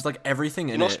 Honestly, it's just like everything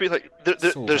in it. Speak like,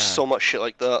 there's so much shit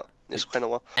like that. It's kind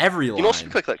of every line. You don't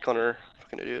speak like that, Connor.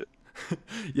 Fucking idiot.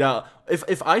 Yeah,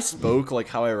 if I spoke like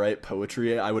how I write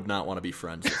poetry, I would not want to be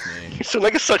friends with me. You sound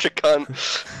like such a cunt.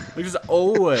 Because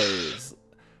always,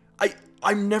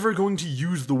 I'm never going to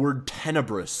use the word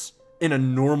tenebrous in a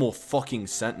normal fucking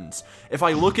sentence. If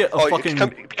I look at a fucking...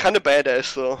 kind of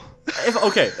badass, though.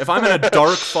 If I'm in a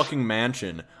dark fucking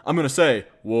mansion, I'm gonna say,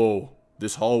 whoa,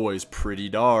 this hallway's pretty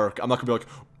dark. I'm not gonna be like,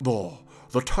 oh,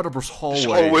 the Tenebrous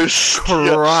hallway always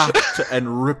cracked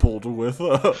and rippled with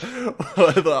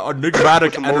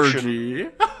enigmatic energy.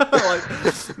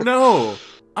 Like, no,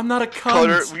 I'm not a cunt.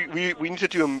 Connor, we need to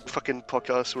do a fucking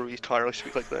podcast where we entirely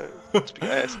speak like that. Speak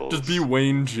assholes. Just be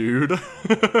Wayne Jude.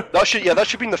 That should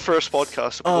be in the first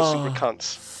podcast. So people think we're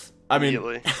cunts. I mean,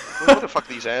 what the fuck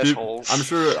these assholes? I'm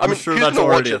sure who's that's gonna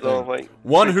already watch it, though? Like,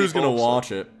 one, who's gonna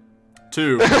watch it?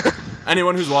 Two,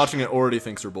 anyone who's watching it already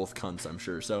thinks we're both cunts, I'm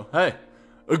sure. So, hey,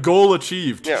 a goal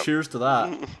achieved. Yeah. Cheers to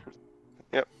that.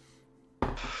 Yep.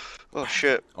 Oh,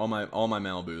 shit. All my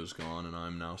Malibu is gone, and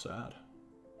I'm now sad.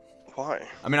 Why?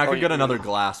 I mean, I could get another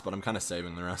glass, but I'm kind of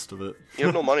saving the rest of it. You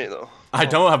have no money, though. I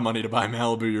don't have money to buy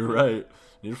Malibu, you're right.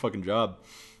 Need a fucking job.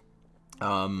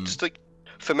 Just, like,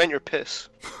 ferment your piss.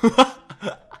 It's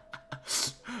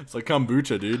like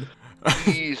kombucha, dude.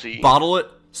 Easy. Bottle it.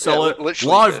 Sell it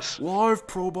live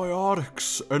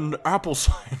probiotics and apple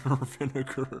cider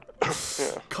vinegar.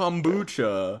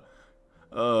 Kombucha.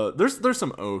 There's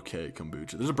some okay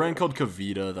kombucha. There's a brand called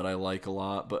Kavita that I like a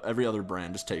lot, but every other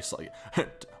brand just tastes like,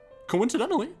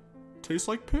 coincidentally, tastes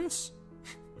like piss.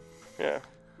 Yeah.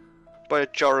 Buy a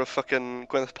jar of fucking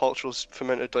Gwyneth Paltrow's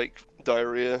fermented like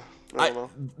diarrhea. I don't know.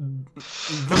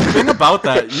 The thing about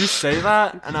that, you say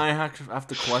that, and I have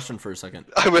to question for a second.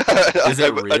 Is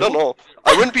it real? I don't know.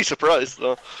 I wouldn't be surprised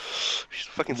though. She's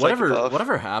a fucking psychopath.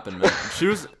 Whatever happened, man. She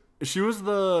was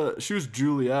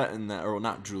Juliet in that, or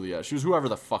not Juliet. She was whoever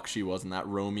the fuck she was in that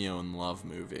Romeo and Love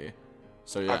movie.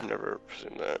 So yeah. I've never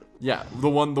seen that. Yeah, the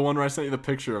one where I sent you the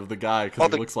picture of the guy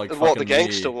because he looks like fucking the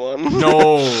gangster one?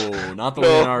 No, not the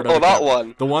Leonardo. Oh, that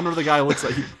one. The one where the guy looks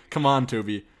like. Come on,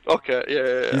 Toby. Okay,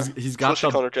 yeah. He's got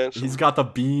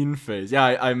the bean face. Yeah,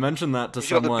 I mentioned that to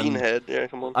someone. He's got the bean head. Yeah,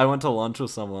 come on. I went to lunch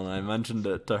with someone and I mentioned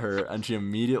it to her and she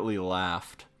immediately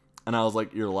laughed. And I was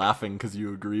like, "You're laughing because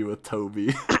you agree with Toby."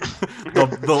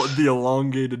 the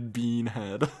elongated bean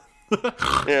head.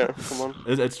 Yeah, come on.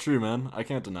 It's true, man. I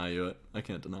can't deny it.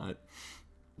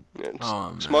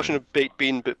 Yeah, smashing a baked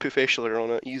bean but put facial hair on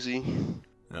it, easy.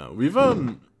 Yeah, we've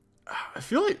I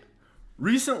feel like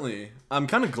recently I'm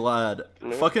kind of glad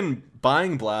fucking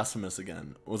buying Blasphemous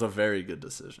again was a very good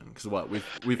decision because we've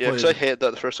played. Yeah, because I hated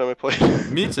that the first time I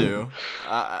played. Me too.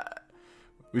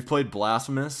 We've played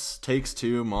Blasphemous, Takes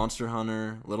Two, Monster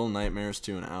Hunter, Little Nightmares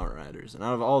 2, and Outriders. And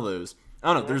out of all those,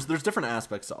 I don't know, there's different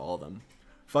aspects to all of them.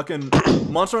 Fucking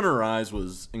Monster Hunter Rise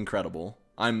was incredible.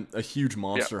 I'm a huge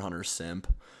Monster Hunter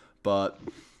simp, but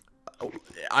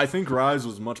I think Rise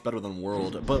was much better than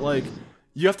World. But, like,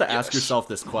 you have to ask yourself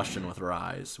this question with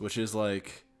Rise, which is,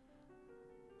 like,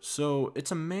 so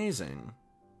it's amazing,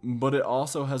 but it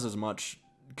also has as much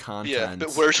content. Yeah,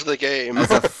 but where's the game?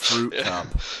 As a fruit cup.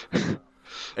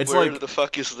 It's Where like, the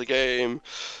fuck is the game?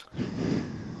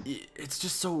 It's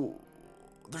just so...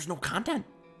 There's no content.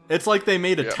 It's like they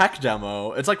made a tech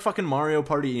demo. It's like fucking Mario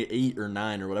Party 8 or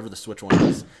 9 or whatever the Switch one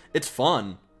is. It's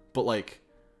fun, but like...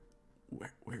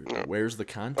 Where's the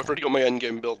content? I've already got my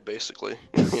endgame build, basically.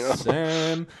 You know?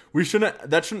 Sam,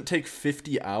 that shouldn't take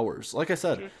 50 hours. Like I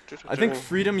said, I think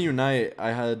Freedom Unite,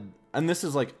 I had... And this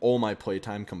is like all my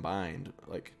playtime combined.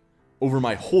 Like... over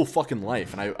my whole fucking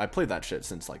life, and I played that shit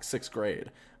since like 6th grade,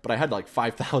 but I had like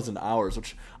 5,000 hours,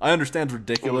 which I understand is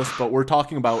ridiculous, but we're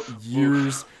talking about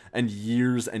years and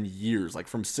years and years, like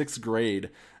from 6th grade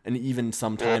and even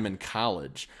sometime in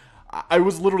college. I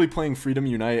was literally playing Freedom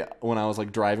Unite when I was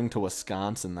like driving to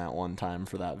Wisconsin that one time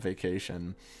for that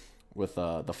vacation with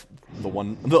the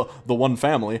one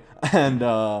family, and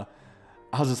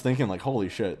I was just thinking like, holy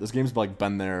shit, this game's like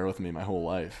been there with me my whole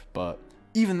life, but.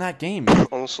 Even that game,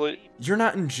 honestly, you're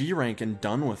not in G rank and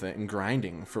done with it and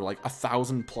grinding for like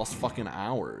 1,000+ fucking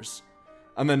hours,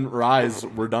 and then Rise,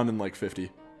 we're done in like 50,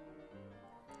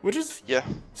 which is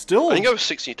still. I think I was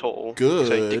 60 total. Good.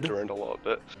 I dicked around a lot,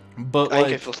 but I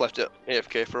think I just left it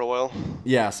AFK for a while.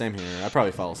 Yeah, same here. I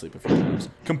probably fell asleep a few times.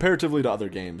 Comparatively to other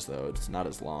games, though, it's not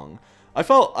as long.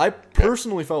 I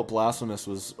personally felt Blasphemous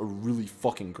was a really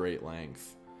fucking great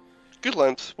length. Good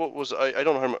length. What was I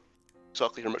don't know how much.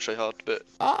 Exactly how much I had, but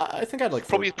I think I had like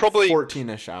probably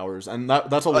 14-ish hours, and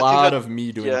that's a lot of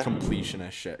me doing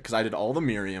completionist shit because I did all the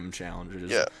Miriam challenges.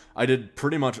 Yeah. I did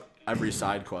pretty much every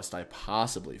side quest I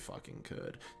possibly fucking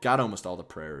could. Got almost all the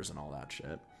prayers and all that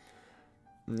shit.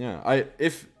 Yeah,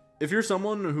 if you're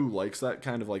someone who likes that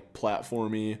kind of like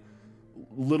platformy,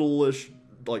 little-ish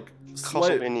like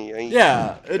Castlevania.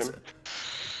 Yeah, it's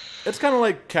kind of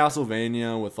like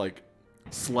Castlevania with like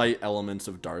slight elements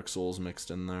of Dark Souls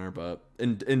mixed in there, but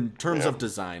in terms of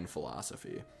design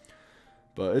philosophy.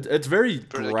 But it's very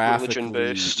graphically, like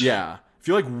religion-based. Yeah. If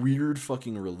you like weird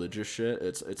fucking religious shit,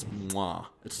 it's mwah.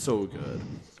 It's so good.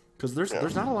 Because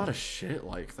there's not a lot of shit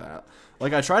like that.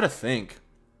 Like, I try to think,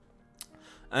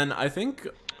 and I think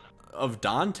of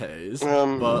Dante's,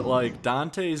 but like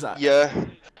Dante's. Yeah,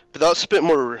 but that's a bit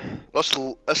more. That's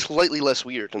slightly less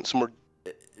weird, and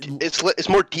it's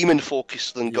more demon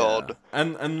focused than God.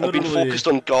 And being literally focused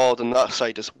on God on that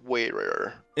side is way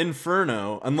rarer.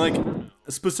 Inferno, and like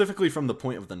specifically from the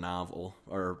point of the novel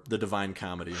or the Divine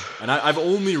Comedy. And I've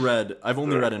only read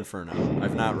Inferno.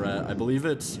 I've not read. I believe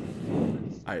it's.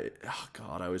 I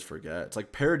always forget. It's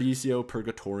like Paradiso,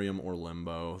 Purgatorium, or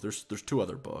Limbo. There's 2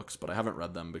 other books, but I haven't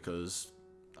read them because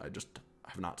I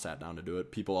have not sat down to do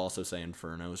it. People also say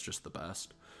Inferno is just the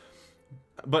best.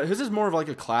 But his is more of like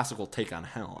a classical take on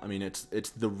hell. I mean, it's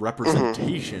the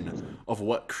representation of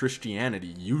what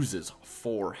Christianity uses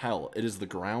for hell. It is the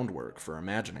groundwork for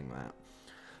imagining that.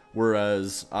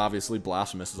 Whereas, obviously,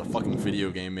 Blasphemous is a fucking video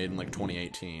game made in like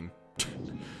 2018.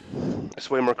 It's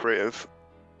way more creative.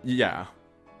 Yeah.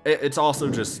 It's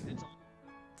also just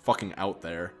fucking out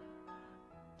there.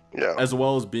 Yeah. As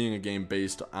well as being a game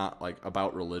based on, like,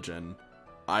 about religion.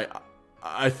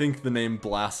 I think the name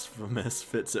Blasphemous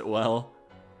fits it well.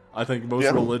 I think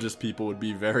most religious people would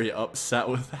be very upset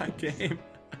with that game.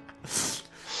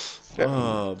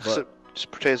 But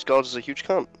just portrays God as a huge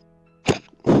cunt.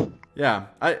 Yeah,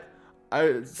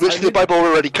 which the Bible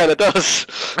already kind of does.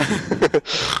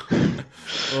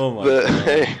 Oh my god.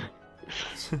 Hey.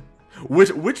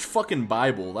 Which fucking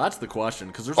Bible? That's the question.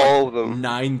 Because there's all of them.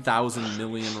 9,000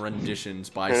 million renditions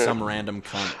by some random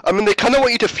cunt. I mean, they kind of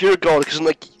want you to fear God because,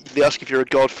 like, they ask if you're a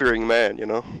God-fearing man. You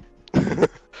know,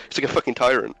 it's like a fucking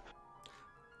tyrant.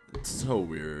 It's so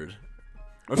weird.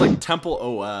 Or it's like Temple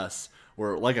OS,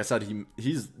 where, like I said,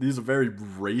 he's a very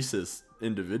racist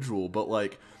individual, but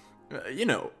like, you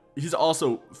know, he's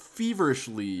also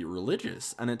feverishly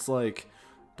religious, and it's like,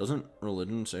 doesn't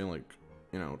religion say like,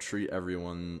 you know, treat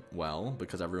everyone well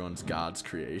because everyone's God's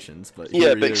creations? But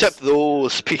except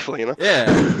those people, you know. Yeah,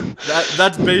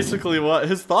 that's basically what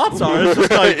his thoughts are. It's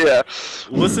just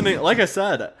like listening. Like I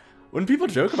said, when people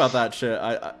joke about that shit,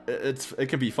 it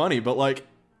can be funny, but like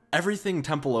everything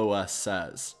Temple OS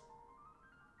says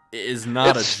is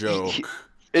not a joke.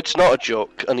 It's not a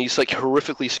joke, and he's like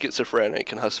horrifically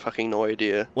schizophrenic and has fucking no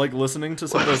idea. Like listening to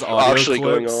some of those audio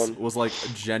clips was like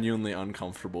genuinely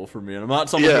uncomfortable for me, and I'm not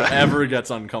someone who ever gets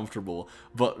uncomfortable,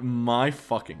 but my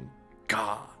fucking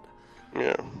god.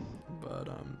 Yeah. But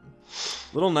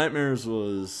Little Nightmares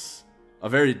was a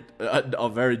very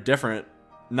different,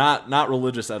 not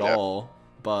religious at all,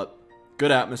 but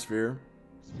good atmosphere,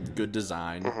 good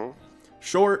design,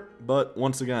 short, but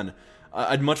once again.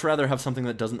 I'd much rather have something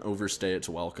that doesn't overstay its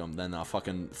welcome than a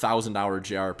fucking 1,000-hour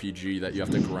JRPG that you have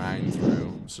to grind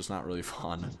through. It's just not really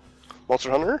fun.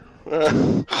 Monster Hunter?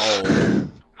 Oh.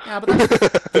 Yeah, but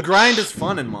the grind is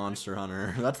fun in Monster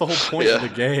Hunter. That's the whole point of the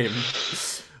game.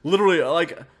 Literally,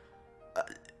 like,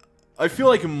 I feel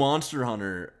like Monster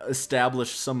Hunter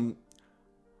established some...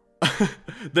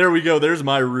 There we go. There's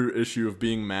my root issue of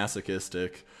being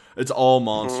masochistic. It's all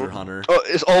Monster Hunter. Oh,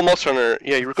 it's all Monster Hunter.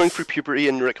 Yeah, you were going through puberty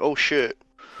and you're like, oh shit.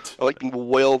 I like being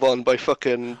wailed on by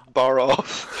fucking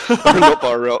Baroth. Not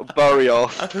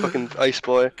Barioth. Fucking Ice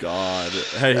Boy. God.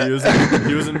 Hey, he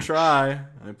was in Try.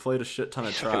 I played a shit ton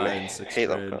of Try in 6th grade. I hate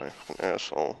that guy.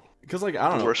 Asshole. Because, like, I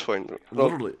don't know. The worst find.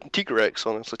 Literally. Tiger X,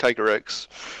 honestly. Tiger X.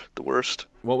 The worst.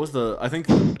 What was I think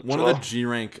one of the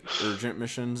G-Rank urgent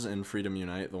missions in Freedom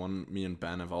Unite, the one me and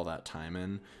Ben have all that time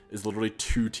in, is literally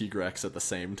 2 Tigrex at the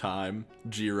same time.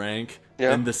 G-Rank.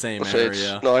 In the same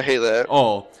area. No, I hate that.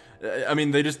 Oh. I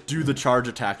mean, they just do the charge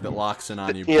attack that locks in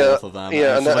on you, both of them.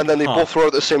 Yeah, and then they both throw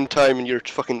at the same time and your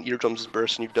fucking eardrums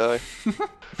burst and you die.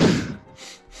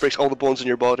 Breaks all the bones in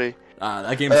your body.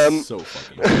 That game is so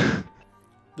fucking good.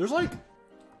 There's like,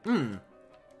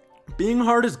 being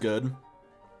hard is good.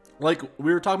 Like,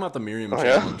 we were talking about the Miriam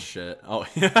challenge shit. Oh,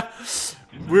 yeah.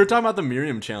 We were talking about the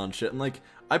Miriam challenge shit, and like,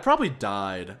 I probably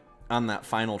died on that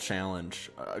final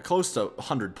challenge close to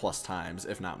 100 plus times,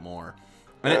 if not more.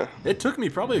 And it took me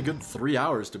probably a good 3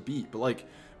 hours to beat, but like,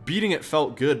 beating it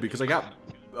felt good because I got,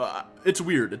 it's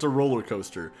weird, it's a roller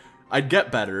coaster. I'd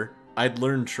get better, I'd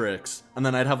learn tricks, and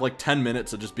then I'd have like 10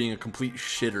 minutes of just being a complete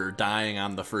shitter, dying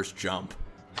on the first jump.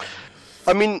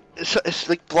 I mean, it's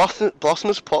like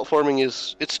Blossom's platforming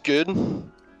it's good,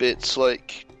 but it's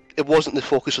like it wasn't the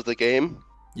focus of the game.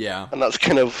 Yeah, and that's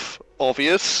kind of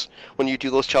obvious when you do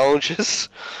those challenges.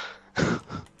 I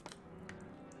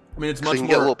mean, it's much more.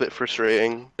 Get a little bit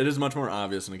frustrating. It is much more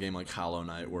obvious in a game like Hollow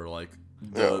Knight, where like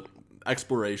the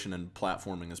exploration and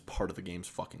platforming is part of the game's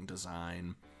fucking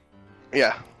design.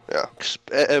 Yeah.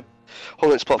 Hollow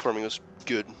Knight's platforming was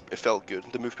good. It felt good.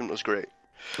 The movement was great.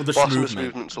 The Blossom's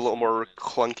movement's a little more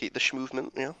clunky. The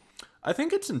schmovement, yeah. I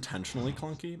think it's intentionally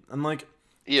clunky, and like,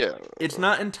 Yeah. it's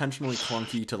not intentionally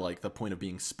clunky to like the point of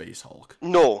being Space Hulk.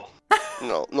 No.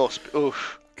 No.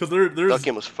 Oof. Because That there's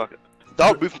game was fucking.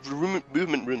 That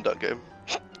movement ruined that game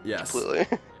yes,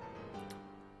 completely.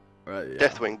 yeah.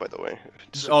 Deathwing, by the way.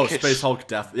 Just in Oh, case. Space Hulk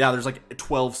Death. Yeah, there's like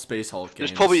 12 Space Hulk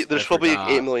games. There's probably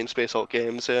 8 million Space Hulk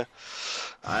games. Yeah.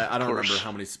 I don't remember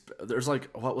how many. There's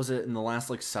like, what was it in the last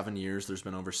like 7 years? There's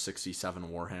been over 67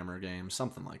 Warhammer games,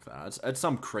 something like that. It's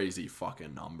some crazy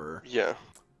fucking number. Yeah.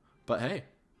 But hey,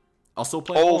 I'll still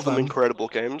play All of them incredible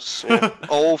games. Yeah.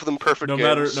 All of them perfect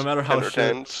games. No matter how 10 or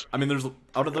shit. 10s. I mean, there's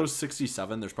out of those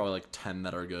 67, there's probably like 10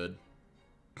 that are good,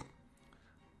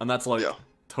 and that's like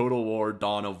Total War,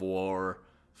 Dawn of War,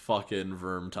 fucking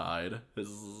Vermintide.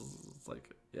 It's like,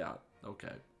 yeah,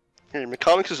 okay. Hey,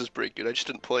 Mechanics is pretty good. I just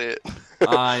didn't play it.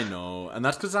 I know, and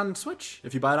that's because on Switch.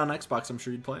 If you buy it on Xbox, I'm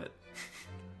sure you'd play it.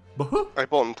 I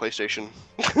bought it on PlayStation.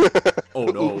 Oh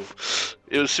no.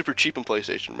 It was super cheap on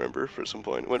PlayStation, remember, for some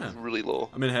point. It went really low.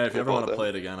 I mean, hey, if you ever want to play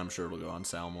it again, I'm sure it'll go on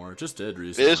sale more. It just did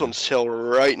recently. It is on sale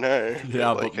right now.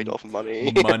 Yeah, like, but I got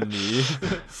money. Money.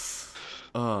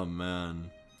 Oh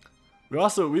man.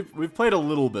 We've played a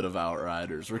little bit of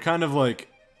Outriders. We're kind of like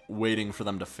waiting for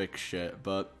them to fix shit,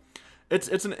 but it's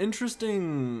an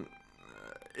interesting.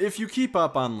 If you keep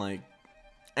up on like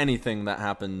anything that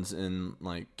happens in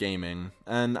like gaming,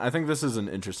 and I think this is an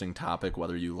interesting topic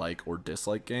whether you like or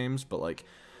dislike games, but like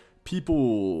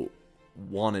people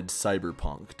wanted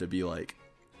Cyberpunk to be like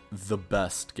the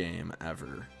best game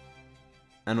ever,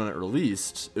 and when it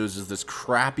released it was just this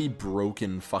crappy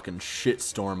broken fucking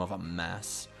shitstorm of a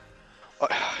mess.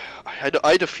 I had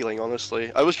a feeling,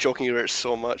 honestly. I was joking about it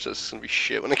so much that it's gonna be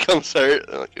shit when it comes out.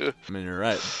 Like, I mean, you're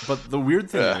right. But the weird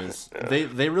thing is,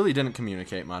 they really didn't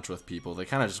communicate much with people. They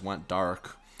kind of just went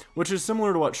dark, which is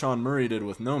similar to what Sean Murray did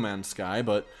with No Man's Sky,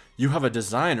 but you have a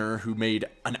designer who made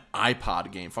an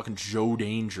iPod game, fucking Joe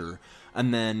Danger,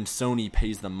 and then Sony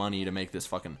pays the money to make this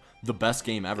fucking the best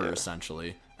game ever,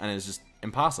 essentially, and it's just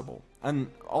impossible.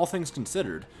 And all things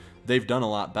considered, they've done a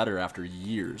lot better after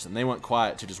years, and they went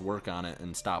quiet to just work on it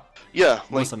and stop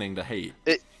listening to hate.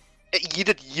 It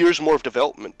needed years more of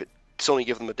development, but Sony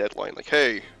gave them a deadline. Like,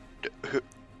 hey,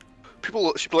 people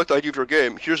like the idea of your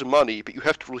game. Here's the money, but you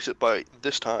have to release it by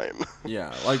this time.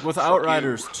 Yeah, like with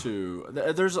Outriders 2,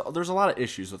 there's a lot of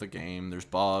issues with the game. There's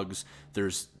bugs.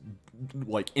 There's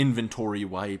like inventory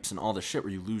wipes and all the shit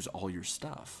where you lose all your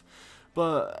stuff.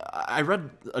 But I read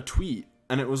a tweet,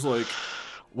 and it was like,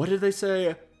 what did they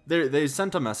say? They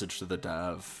sent a message to the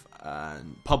dev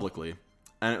publicly,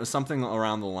 and it was something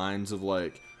around the lines of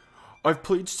like, I've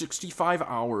played 65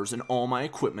 hours and all my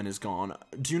equipment is gone.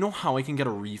 Do you know how I can get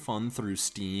a refund through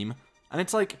Steam? And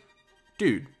it's like,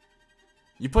 dude,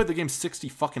 you played the game 60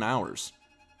 fucking hours.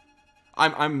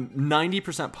 I'm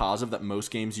 90% positive that most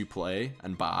games you play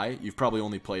and buy, you've probably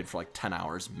only played for like 10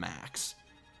 hours max.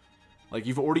 Like,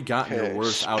 you've already gotten your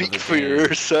worth out of the game. Speak for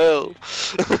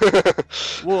yourself.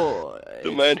 Well,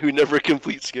 the man who never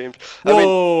completes games.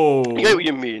 Whoa. I mean, I get what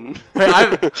you mean. Hey,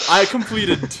 I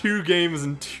completed 2 games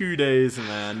in 2 days,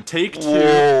 man. Takes Two,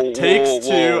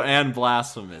 and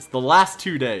Blasphemous. The last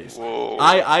 2 days. Whoa.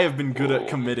 I have been good at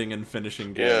committing and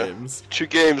finishing games. 2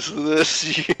 games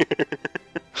this year.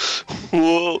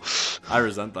 Whoa. I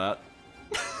resent that.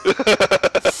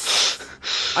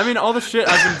 I mean, all the shit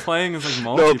I've been playing is like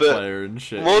multiplayer and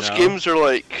shit. Most games are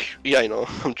like... Yeah, I know.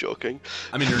 I'm joking.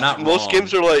 I mean, you're not Most wrong.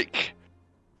 games are like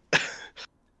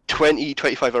 20,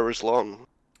 25 hours long.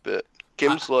 But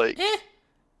games like...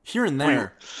 Here and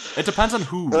there. It depends on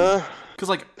who. Because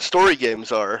like... Story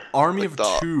games are. Army like of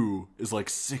that. 2 is like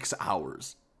 6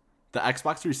 hours. The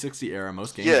Xbox 360 era,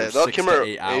 most games are 6 came to out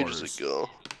 8 hours. ages ago.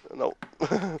 No.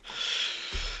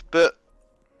 But...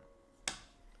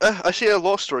 I see a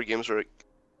lot of story games are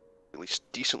at least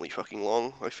decently fucking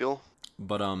long, I feel.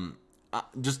 But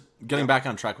just getting back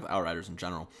on track with Outriders in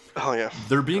general. Oh yeah.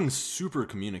 They're being super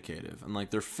communicative and like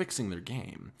they're fixing their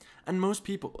game. And most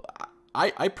people,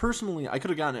 I personally, I could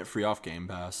have gotten it free off Game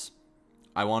Pass.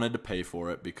 I wanted to pay for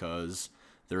it because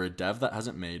they're a dev that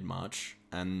hasn't made much,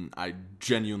 and I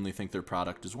genuinely think their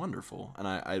product is wonderful, and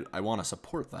I want to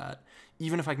support that.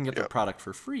 Even if I can get their product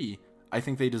for free, I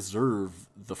think they deserve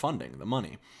the funding, the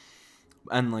money.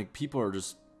 And like people are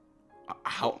just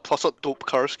plus that dope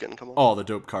car skin, come on. Oh, the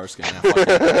dope car skin. Yeah,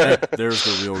 hey, there's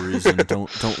the real reason.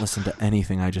 Don't listen to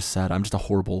anything I just said. I'm just a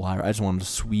horrible liar. I just wanted a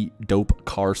sweet dope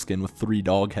car skin with 3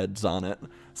 dog heads on it,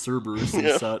 Cerberus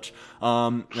and such.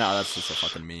 No, that's just a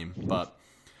fucking meme. But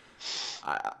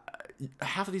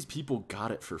half of these people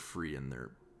got it for free and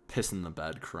they're pissing the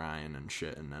bed, crying and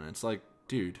shit. And then it's like,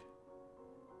 dude,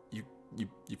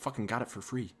 you fucking got it for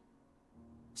free.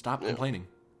 Stop complaining.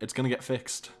 it's gonna get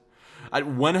fixed.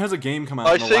 When has a game come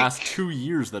out in the last 2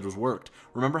 years that has worked?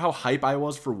 Remember how hype I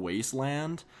was for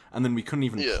Wasteland, and then we couldn't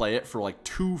even play it for like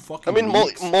 2 fucking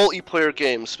weeks? Multiplayer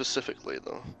games specifically,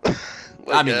 though.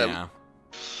 Yeah.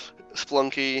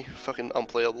 Splunky, fucking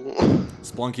unplayable.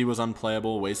 Splunky was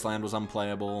unplayable. Wasteland was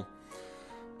unplayable.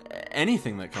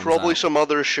 Anything that comes Probably out. some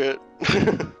other shit.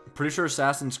 Pretty sure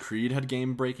Assassin's Creed had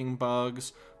game-breaking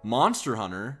bugs. Monster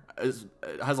Hunter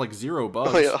has like 0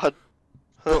 bugs. Oh, yeah,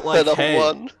 but like, hey,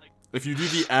 one. If you do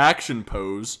the action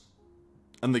pose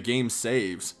and the game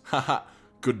saves, haha,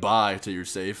 goodbye to your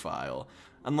save file.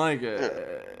 And like,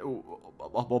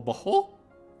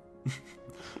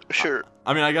 sure.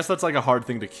 I mean, I guess that's like a hard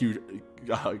thing to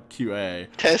QA.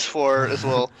 Test for as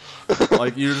well.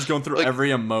 Like, you're just going through like,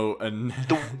 every emote and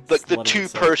the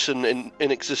 2-person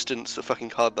in existence that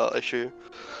fucking had that issue.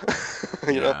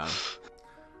 you know?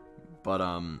 But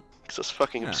it's just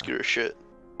fucking obscure shit.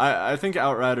 I think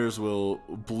Outriders will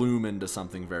bloom into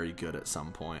something very good at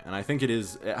some point, and I think it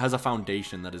has a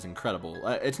foundation that is incredible.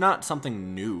 It's not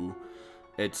something new.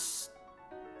 It's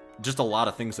just a lot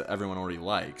of things that everyone already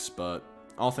likes, but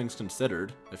all things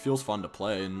considered, it feels fun to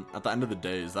play, and at the end of the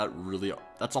day,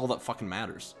 that's all that fucking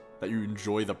matters. That you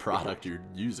enjoy the product you're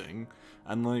using,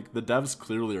 and like, the devs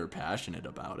clearly are passionate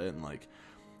about it, and like,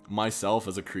 myself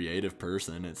as a creative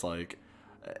person, it's like,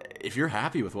 if you're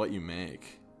happy with what you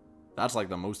make, that's like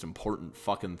the most important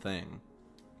fucking thing.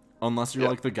 Unless you're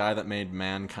like the guy that made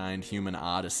Mankind Human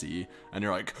Odyssey, and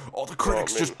you're like, oh, the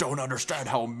critics just don't understand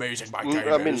how amazing my game is.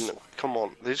 I mean, come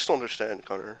on, they just don't understand,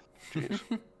 Connor.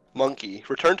 Jeez. Monkey.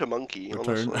 Return to Monkey,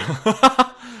 honestly.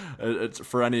 It's,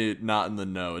 for any not in the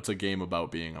know, it's a game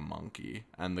about being a monkey,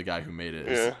 and the guy who made it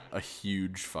is a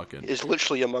huge fucking... He's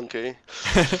literally a monkey.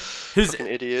 Fucking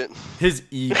idiot. His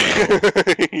ego,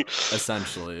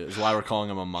 essentially, is why we're calling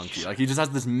him a monkey. Like, he just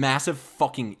has this massive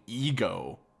fucking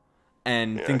ego,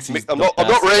 and thinks he's I'm not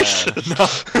racist. No,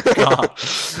 God.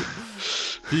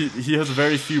 He has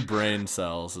very few brain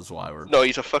cells, is why we're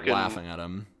he's a fucking... laughing at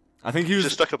him. I think he was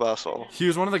just stuck up asshole. He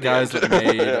was one of the guys that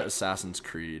made Assassin's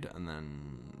Creed, and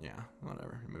then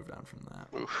whatever, he moved on from that.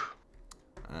 Oof.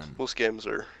 And most games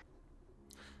are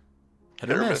hit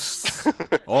or miss.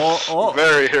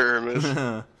 Very hit or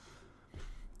miss.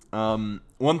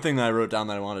 One thing that I wrote down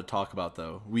that I wanted to talk about,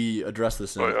 though, we addressed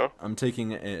this. I'm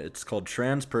taking it's called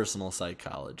transpersonal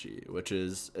psychology, which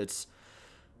is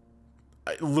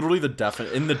literally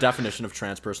in the definition of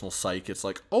transpersonal psych, it's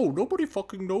like, oh, nobody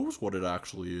fucking knows what it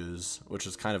actually is, which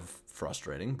is kind of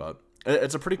frustrating, but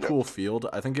it's a pretty cool field.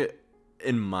 I think it,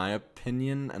 in my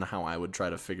opinion, and how I would try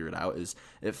to figure it out, is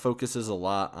it focuses a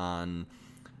lot on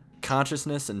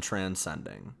consciousness and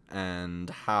transcending, and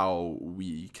how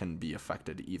we can be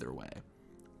affected either way.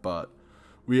 But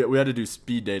we had to do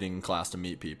speed dating in class to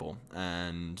meet people,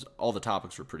 and all the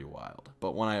topics were pretty wild.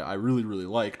 But one I really, really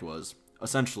liked was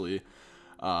essentially...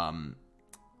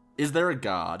 is there a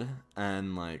God,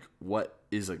 and like, what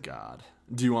is a God?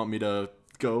 Do you want me to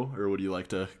go, or would you like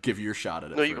to give your shot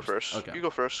at it? No, you go first. Okay. You go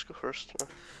first. Go first.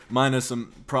 Mine is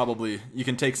you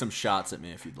can take some shots at me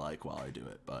if you'd like while I do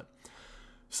it, but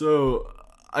so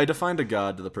I defined a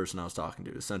God to the person I was talking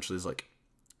to, essentially as like,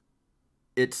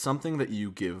 it's something that you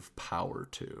give power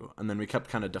to, and then we kept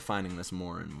kind of defining this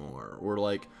more and more. We're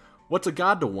like, what's a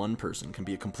god to one person can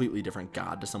be a completely different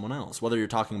god to someone else. Whether you're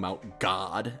talking about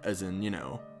God, as in,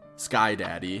 Sky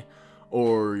Daddy,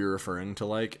 or you're referring to,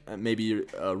 like, maybe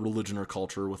a religion or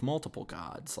culture with multiple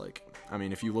gods. Like, I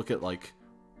mean, if you look at, like,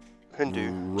 Hindu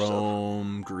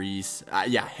Rome, stuff. Greece.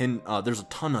 There's a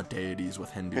ton of deities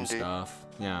with Hindu stuff.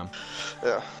 Yeah.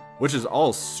 Which is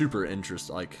all super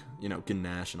interesting, like,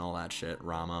 Ganesh and all that shit,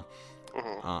 Rama.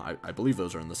 Mm-hmm. I believe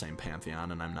those are in the same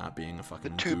pantheon, and I'm not being a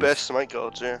fucking the two goof. best of my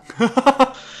gods, yeah.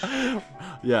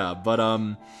 Yeah, but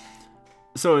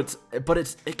so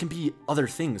it can be other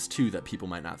things too that people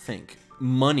might not think.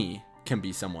 Money can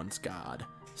be someone's god.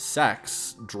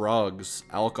 Sex, drugs,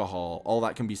 alcohol, all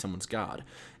that can be someone's god.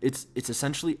 It's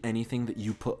essentially anything that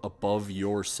you put above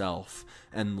yourself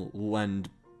and lend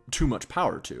too much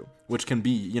power to, which can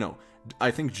be,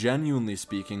 I think genuinely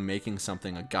speaking, making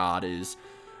something a god is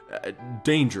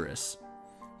dangerous,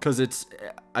 because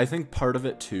I think part of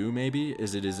it too maybe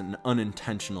is it is an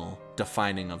unintentional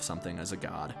defining of something as a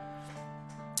god.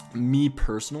 Me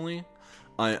personally,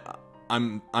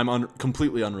 I'm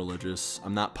completely unreligious.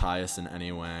 I'm not pious in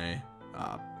any way,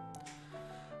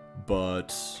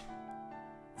 but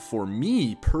for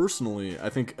me personally, I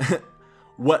think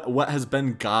what has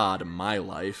been God in my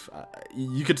life,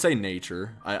 you could say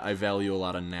nature. I value a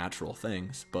lot of natural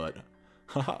things, but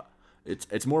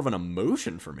it's more of an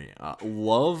emotion for me.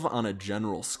 Love on a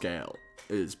general scale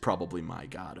is probably my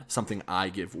God. Something I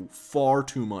give far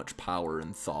too much power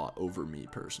and thought over me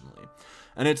personally.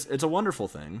 And it's a wonderful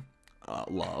thing,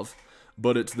 love,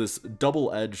 but it's this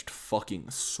double-edged fucking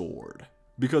sword.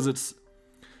 Because it's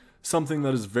something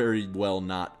that is very well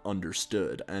not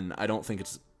understood, and I don't think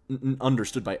it's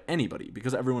understood by anybody,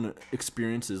 because everyone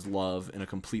experiences love in a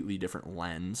completely different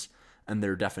lens, and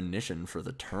their definition for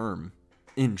the term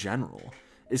in general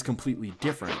is completely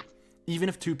different. Even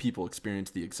if two people experience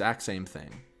the exact same thing,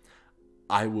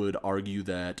 I would argue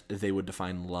that they would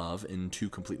define love in two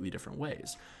completely different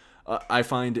ways. I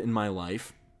find in my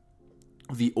life,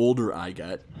 the older I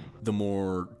get, the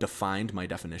more defined my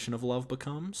definition of love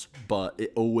becomes, but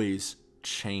it always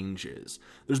changes.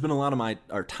 There's been a lot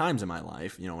of times in my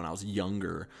life, when I was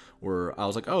younger, where I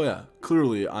was like, oh yeah,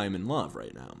 clearly I'm in love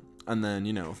right now. And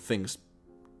then, things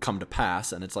come to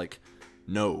pass and it's like,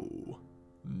 no,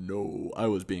 I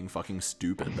was being fucking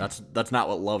stupid. That's not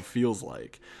what love feels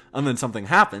like. And then something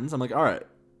happens, I'm like, all right,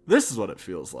 this is what it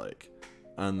feels like.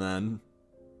 And then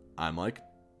I'm like,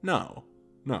 no,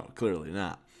 clearly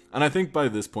not. And I think by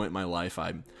this point in my life,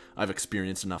 I've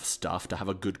experienced enough stuff to have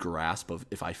a good grasp of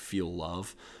if I feel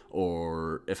love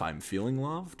or if I'm feeling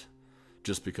loved,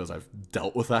 just because I've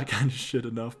dealt with that kind of shit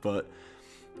enough. But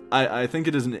I think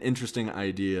it is an interesting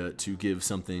idea to give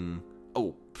something, I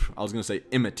was going to say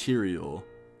immaterial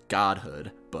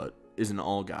godhood, but isn't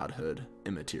all godhood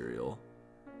immaterial?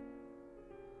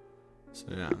 So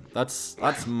yeah, that's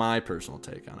my personal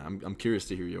take on it. I'm curious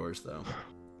to hear yours, though.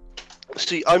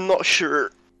 See, I'm not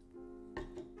sure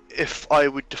if I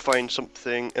would define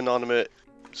something inanimate,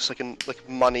 just like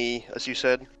money, as you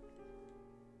said.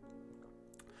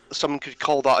 Someone could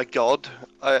call that a god.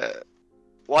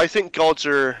 I think gods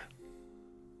are.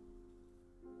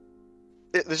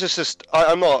 This is just.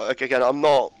 I'm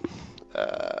not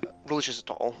religious at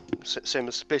all.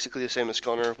 Basically the same as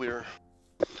Connor. We're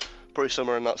pretty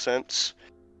similar in that sense,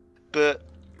 but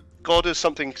God is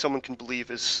something someone can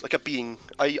believe is like a being.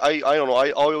 I don't know.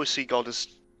 I always see God as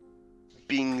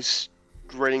beings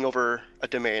reigning over a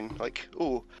domain. Like,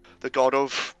 the god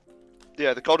of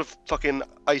fucking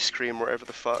ice cream, or whatever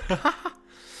the fuck.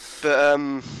 But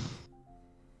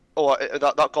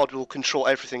that god will control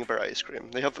everything about ice cream.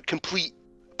 They have complete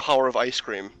power of ice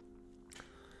cream,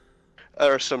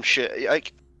 or some shit.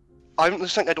 Like,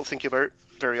 this thing I don't think about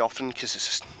very often because it's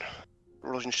just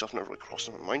religion stuff never really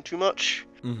crosses my mind too much.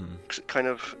 Because it kind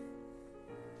of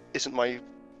isn't my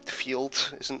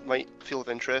field of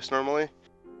interest normally.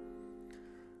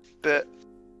 But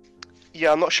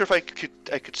yeah, I'm not sure if I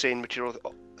could say material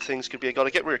things could be a god. I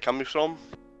get where you're coming from,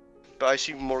 but I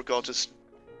see more gods as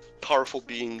powerful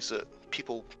beings that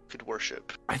people could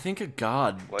worship. I think a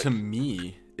god, to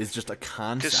me, is just a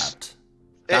concept.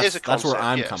 It is a concept. That's where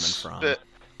I'm coming from.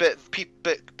 But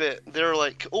they're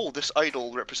like, this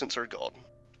idol represents our god.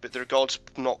 But their god's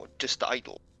not just the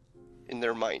idol in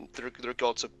their mind. They're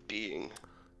gods of being.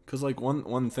 Because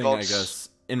one thing, gods, I guess,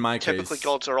 in my case, typically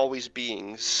gods are always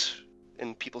beings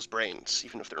in people's brains,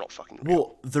 even if they're not fucking real.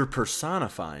 Well, they're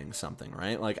personifying something,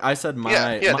 right? Like I said,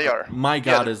 they are. My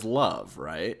god is love,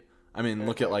 right? I mean,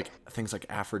 look at things like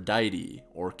Aphrodite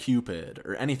or Cupid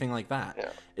or anything like that. Yeah.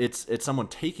 It's someone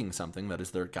taking something that is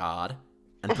their god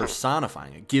and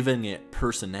personifying it, giving it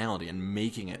personality and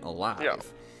making it alive. Yeah.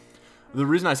 The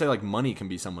reason I say money can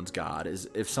be someone's god is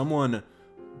if someone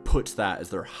puts that as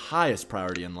their highest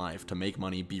priority in life, to make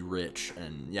money, be rich,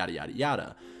 and yada yada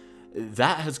yada,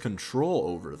 that has control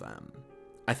over them.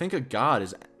 I think a god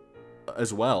is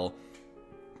as well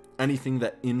anything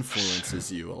that influences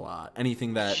you a lot,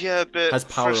 anything that has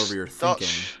power over your thinking.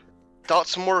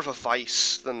 That's more of a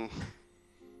vice than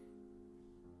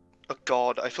a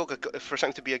god. I feel like for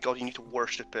something to be a god, you need to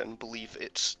worship it and believe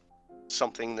it's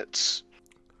something that's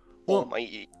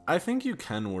almighty. I think you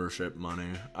can worship money.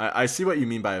 I see what you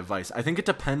mean by a vice. I think it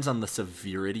depends on the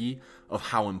severity of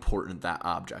how important that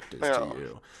object is to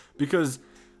you. Because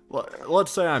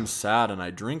let's say I'm sad and I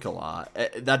drink a lot.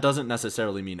 That doesn't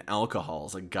necessarily mean alcohol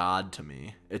is a god to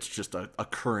me. It's just a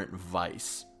current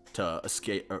vice to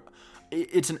escape.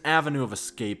 It's an avenue of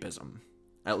escapism,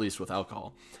 at least with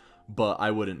alcohol. But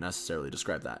I wouldn't necessarily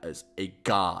describe that as a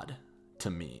god to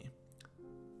me.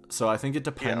 So I think it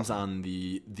depends on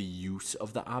the use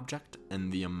of the object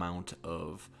and the amount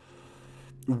of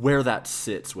where that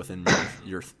sits within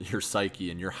your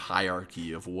psyche and your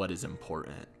hierarchy of what is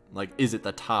important. Like, is it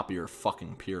the top of your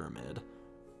fucking pyramid?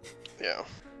 Yeah.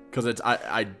 Because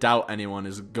I doubt anyone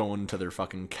is going to their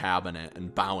fucking cabinet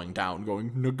and bowing down,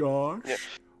 going, Nagash,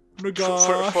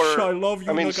 Nagash, I love you,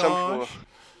 Nagash.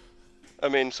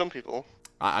 Some people.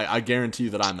 I guarantee you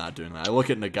that I'm not doing that. I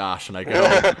look at Nagash and I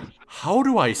go, how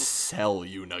do I sell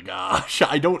you, Nagash?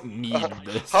 I don't need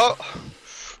this. How?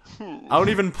 I don't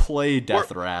even play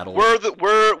Death Rattle. Where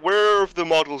are the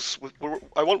models with?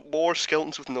 I want more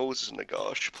skeletons with noses in the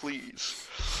gosh, please.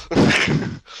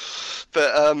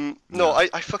 But no,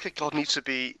 I fuck it. God needs to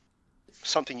be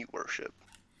something you worship,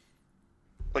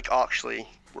 like actually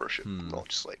worship, not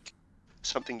just like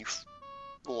something you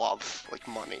love, like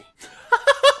money.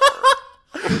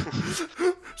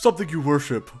 Something you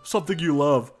worship, something you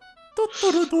love.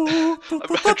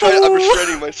 I'm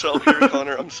restraining myself here,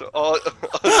 Connor. I'm so. Oh,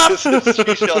 this is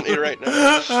she shanty right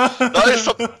now. That is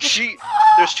some.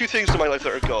 There's two things in my life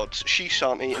that are gods: she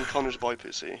shanty and Connor's boy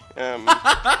pussy.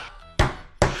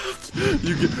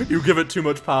 You give it too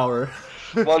much power.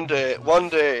 One day,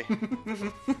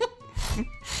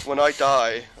 when I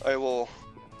die, I'll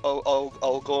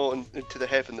go into the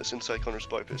heaven that's inside Connor's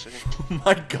boy pussy. Oh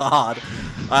my God,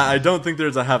 I don't think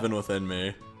there's a heaven within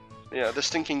me. Yeah, the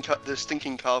stinking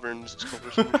caverns.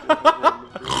 It's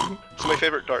my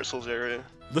favorite Dark Souls area.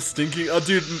 The stinking,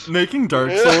 dude, making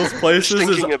Dark Souls places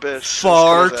is abyss.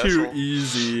 far too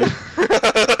easy.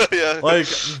 Yeah. Like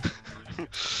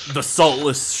the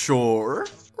saltless shore.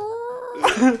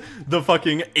 The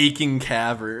fucking aching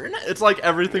cavern. It's like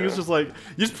everything is just like,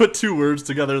 you just put two words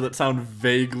together that sound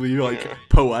vaguely like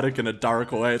poetic in a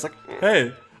dark way. It's like,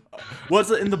 hey, what's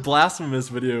it in the Blasphemous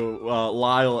video?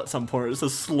 Lyle at some point, it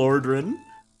says Slordrin.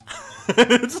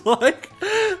 It's like,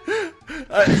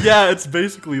 yeah, it's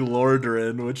basically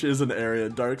Lordrin, which is an area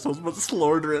in Dark Souls, but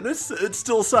Slordrin, it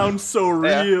still sounds so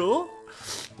real.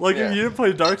 Like, if you didn't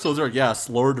play Dark Souls, you're like, yeah,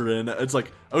 Slordrin. It's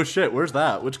like, oh shit, where's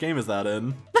that? Which game is that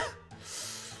in?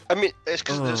 I mean, it's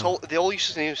because they all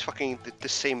use to name fucking the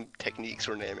same techniques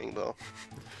we're naming, though.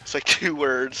 It's like two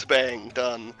words, bang,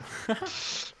 done.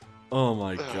 Oh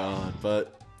my God,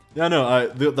 but yeah, no,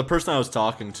 the person I was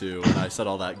talking to and I said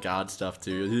all that God stuff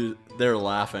to, they were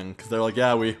laughing because they're like,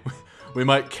 yeah, we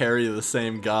might carry the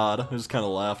same God. I just kind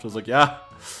of laughed. I was like, yeah,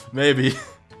 maybe.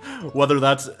 Whether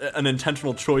that's an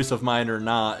intentional choice of mine or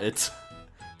not, it's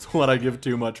what I give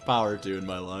too much power to in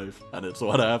my life, and it's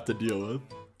what I have to deal with.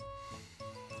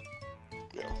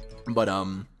 Yeah. But I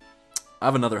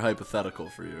have another hypothetical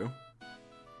for you.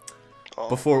 Oh.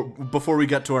 Before we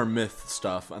get to our myth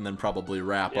stuff, and then probably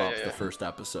wrap up the first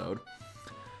episode.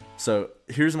 So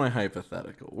here's my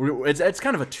hypothetical. It's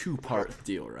kind of a two-part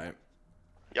deal, right?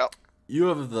 Yep. You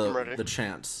have the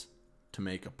chance to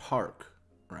make a park,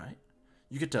 right?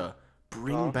 You get to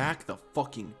bring back the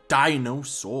fucking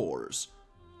dinosaurs.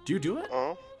 Do you do it?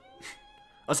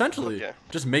 Essentially,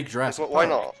 just make Jurassic Park. Why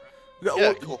not?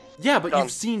 Yeah, cool. Yeah, but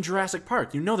you've seen Jurassic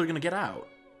Park. You know they're gonna get out.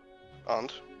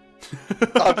 And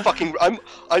I'm fucking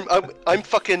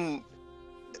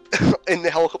in the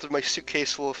helicopter with my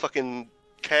suitcase full of fucking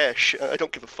cash. I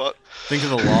don't give a fuck. Think of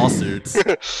the lawsuits.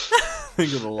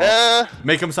 Think of the lawsuits.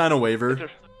 Make them sign a waiver.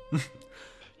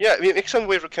 Yeah, I mean, make some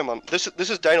waiver. Come on, this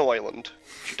is Dino Island.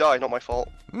 If you die, not my fault.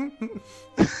 Alright,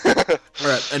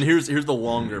 and here's the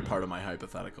longer part of my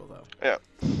hypothetical, though. Yeah.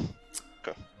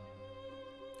 Okay.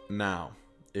 Now,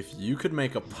 if you could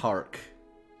make a park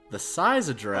the size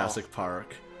of Jurassic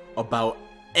Park about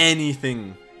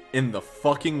anything in the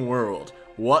fucking world,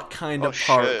 what kind of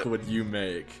park would you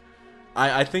make?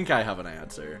 I think I have an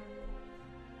answer.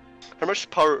 How much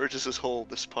power does this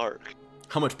hold, this park?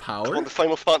 How much power? Come on, the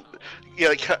Final Fantasy. Yeah,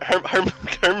 like how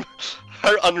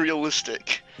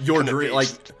unrealistic. Your dream, like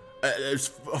as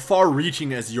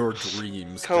far-reaching as your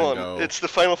dreams. Come on, go. It's the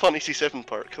Final Fantasy VII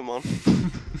park. Come on.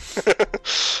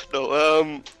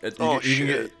 No,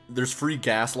 shit. There's free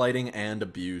gaslighting and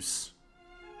abuse.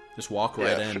 Just walk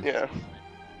right in. Yeah.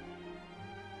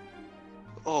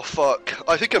 Oh fuck!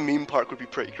 I think a meme park would be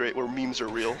pretty great, where memes are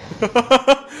real.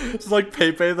 It's like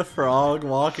Pepe the Frog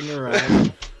walking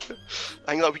around.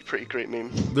 I think that would be a pretty great meme.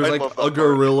 There's like a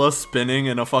gorilla spinning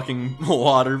in a fucking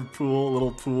water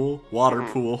pool,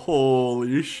 pool.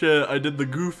 Holy shit! I did the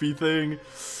goofy thing.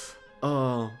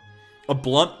 A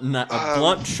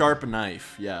blunt, sharp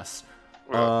knife. Yes.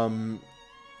 Yeah.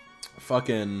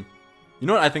 Fucking. You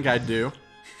know what I think I'd do?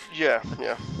 Yeah.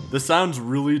 This sounds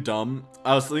really dumb.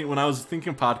 When I was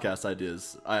thinking podcast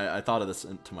ideas, I thought of this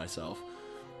to myself.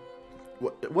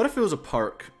 What if it was a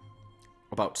park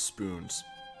about spoons?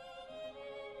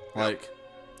 Like,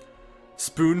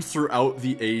 spoons throughout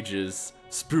the ages.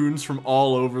 Spoons from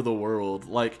all over the world.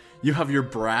 Like, you have your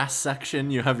brass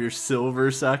section, you have your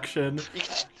silver section.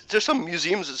 There's some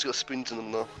museums that's got spoons in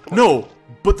them, though. No,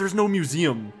 but there's no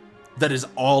museum that is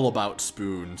all about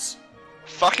spoons.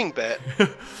 Fucking bet.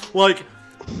 Like,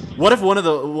 what if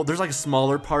there's like a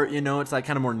smaller part, you know, it's like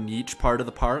kind of more niche part of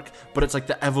the park, but it's like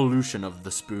the evolution of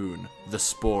the spoon, the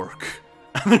spork.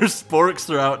 And there's sporks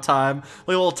throughout time.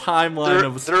 Like a little timeline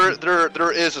of...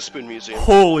 There is a spoon museum.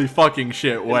 Holy fucking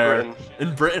shit, where? Britain.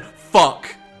 In Britain?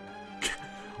 Fuck!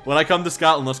 When I come to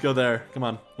Scotland, let's go there. Come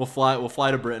on. We'll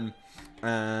fly to Britain.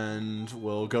 And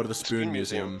we'll go to the Spoon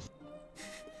Museum.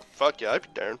 Fuck yeah, I'd be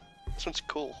down. This one's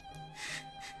cool.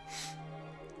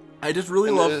 I just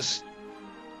really love...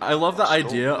 I love the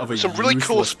idea of a some really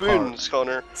cool spoons, park.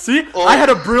 Connor. See? Oh. I had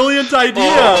a brilliant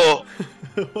idea!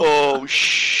 Oh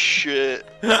shit.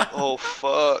 Oh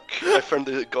fuck. I found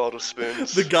the god of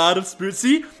spoons. The god of spoons.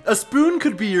 See? A spoon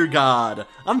could be your god.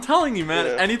 I'm telling you, man.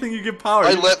 Yeah. Anything you give power.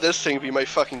 I let this thing be my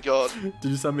fucking god. Did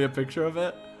you send me a picture of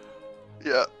it?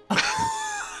 Yeah.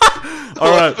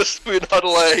 Alright. The spoon had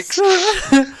legs.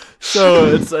 So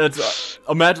it's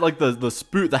imagine like the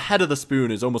spoon, the head of the spoon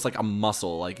is almost like a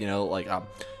muscle, like, you know, like a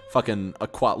fucking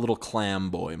little clam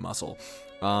boy muscle.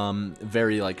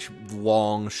 Very like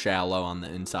long, shallow on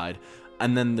the inside.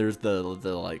 And then there's the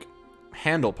like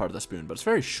handle part of the spoon, but it's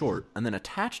very short. And then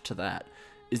attached to that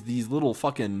is these little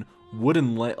fucking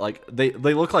wooden like they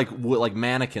look like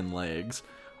mannequin legs,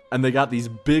 and they got these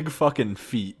big fucking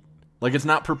feet. Like, it's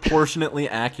not proportionately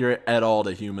accurate at all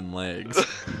to human legs.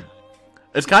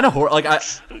 It's kind of like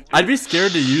I'd be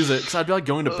scared to use it because I'd be like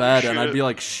going to bed and I'd be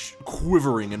like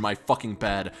quivering in my fucking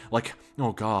bed, like,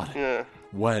 oh god, yeah.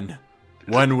 When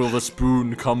will the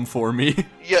spoon come for me?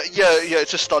 Yeah.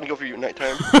 It's just standing over you at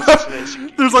nighttime.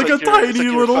 There's like a tiny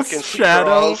little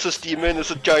shadow. This demon is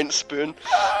a giant spoon.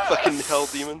 Fucking hell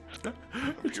demon.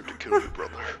 I'm here to kill you,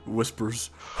 brother.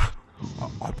 Whispers.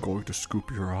 I'm going to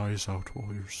scoop your eyes out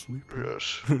while you're sleeping.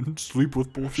 Yes. Sleep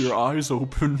with both your eyes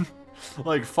open.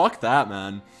 Like, fuck that,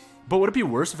 man. But would it be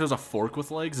worse if it was a fork with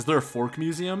legs? Is there a fork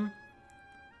museum?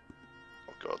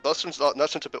 Oh god, that sounds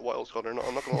a bit wild, Connor. No,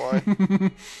 I'm not gonna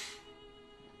lie.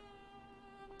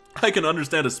 I can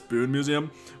understand a spoon museum,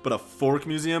 but a fork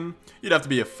museum? You'd have to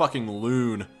be a fucking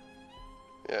loon.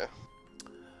 Yeah.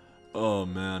 Oh,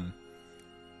 man.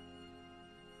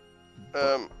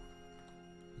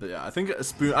 But yeah, I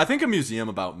think a museum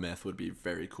about myth would be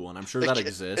very cool, and I'm sure that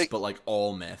exists, but like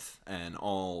all myth and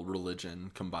all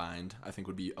religion combined, I think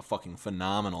would be a fucking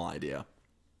phenomenal idea.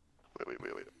 Wait.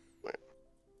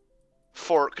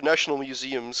 Fork National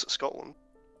Museums, Scotland.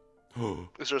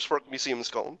 Is there a Fork Museum in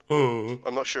Scotland?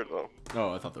 I'm not sure though.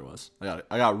 Oh, I thought there was. I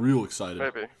got real excited.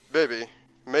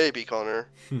 Maybe, Connor.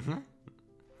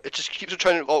 It just keeps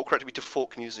trying to correct me to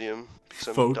Folk Museum.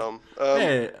 Folk. Dumb.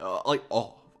 Hey,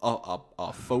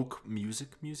 a folk music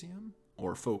museum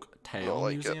or folk tale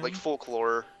museum? Like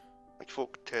folklore, like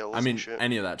folk tales. I mean, and shit.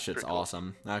 any of that shit's cool.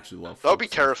 awesome. I actually love. That would be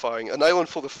terrifying. An island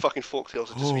full of fucking folk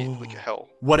tales would just be like hell.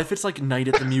 What if it's like Night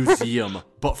at the Museum,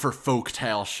 but for folk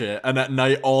tale shit, and at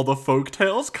night all the folk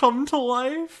tales come to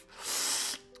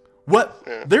life? What?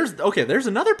 Yeah. There's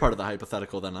another part of the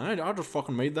hypothetical. Then I just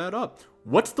fucking made that up.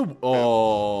 What's the?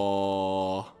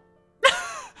 Oh,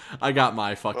 I got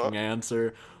my fucking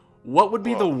answer. What would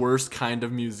be the worst kind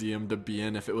of museum to be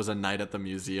in if it was a Night at the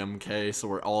Museum case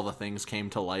where all the things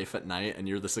came to life at night and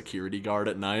you're the security guard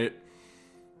at night?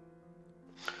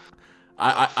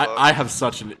 I have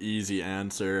such an easy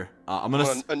answer. I'm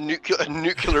gonna a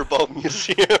nuclear bomb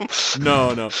museum.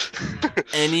 No.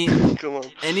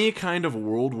 Any kind of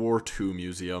World War II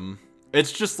museum.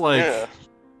 It's just like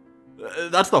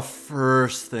that's the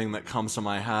first thing that comes to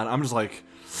my head. I'm just like,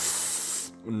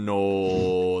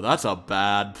 no, that's a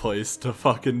bad place to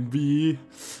fucking be.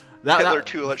 Hitler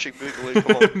 2 Electric Boogaloo,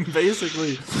 come on.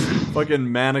 Basically,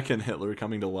 fucking mannequin Hitler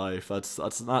coming to life.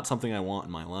 That's not something I want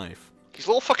in my life. He's a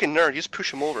little fucking nerd. You just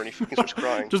push him over and he fucking starts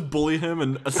crying. Just bully him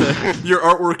and say, your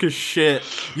artwork is shit.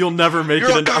 You'll never make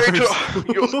it into art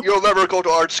school. You'll never go to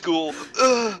art school.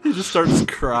 He just starts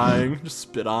crying. Just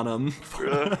spit on him.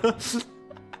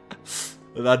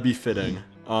 That'd be fitting.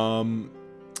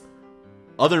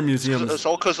 Other museums. It's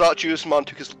all because that Jewish man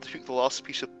took the last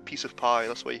piece of pie.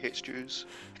 That's why he hates Jews.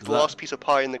 The last piece of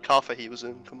pie in the cafe he was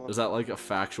in. Come on. Is that like a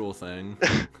factual thing?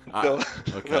 No.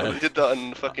 Okay. No, he did that in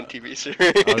the fucking TV series.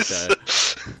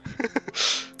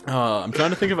 Okay. I'm trying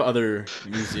to think of other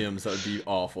museums that would be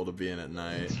awful to be in at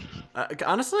night.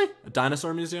 Honestly, a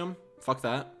dinosaur museum. Fuck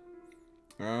that.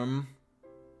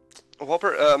 What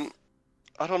about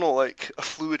I don't know, like a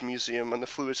fluid museum, and the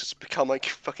fluids just become like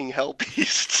fucking hell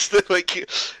beasts that like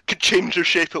could change their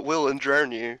shape at will and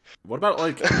drown you. What about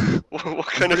like? what I'm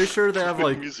kind pretty of sure they have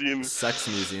like museums? Sex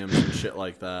museums and shit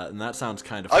like that, and that sounds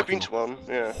kind of. I've been to one.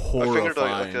 Yeah. Horrifying.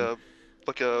 I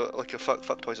fingered like a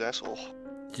fuck toy's asshole.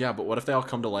 Yeah, but what if they all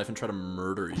come to life and try to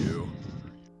murder you?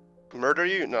 Murder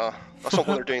you? Nah, that's not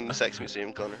what they're doing in the sex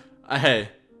museum, Connor. Hey,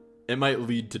 it might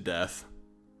lead to death.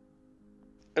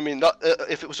 I mean, not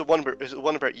if it was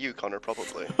one about you, Connor,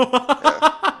 probably.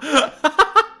 Yeah.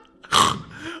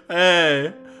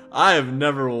 Hey, I have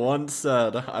never once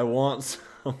said I want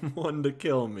someone to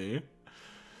kill me.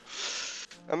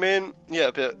 I mean,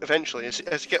 yeah, but eventually, as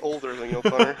you get older, you know,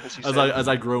 Connor, as you said, As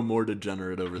I grow more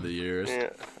degenerate over the years.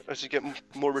 yeah, as you get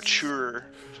more mature,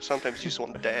 sometimes you just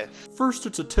want death. First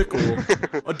it's a tickle,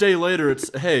 a day later it's,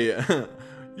 hey,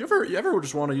 you ever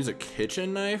just want to use a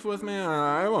kitchen knife with me?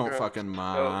 I won't fucking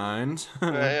mind.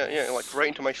 Yeah, like right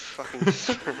into my fucking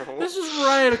throat. This is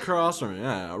right across from me.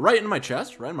 Yeah, right in my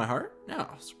chest, right in my heart. Yeah.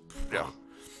 Yeah.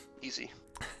 Easy.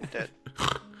 Dead.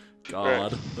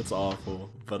 God, that's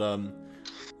awful. But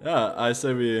yeah, I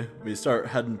say we start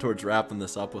heading towards wrapping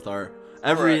this up with our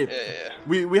every. Right,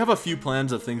 yeah. We have a few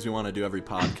plans of things we want to do every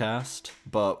podcast,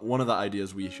 but one of the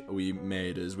ideas we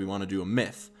made is we want to do a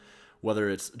myth. Whether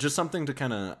it's just something to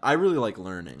kind of, I really like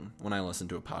learning when I listen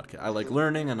to a podcast. I like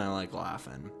learning and I like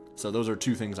laughing. So those are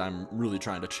two things I'm really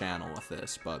trying to channel with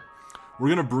this. But we're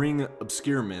going to bring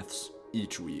obscure myths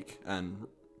each week and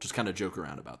just kind of joke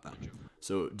around about them.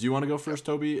 So do you want to go first,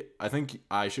 Toby? I think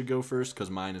I should go first because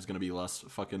mine is going to be less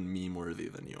fucking meme-worthy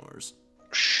than yours.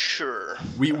 Sure.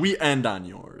 We end on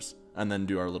yours and then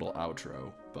do our little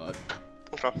outro. But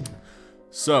Okay.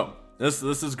 so this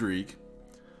is Greek.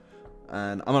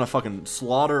 And I'm gonna fucking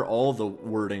slaughter all the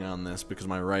wording on this because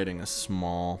my writing is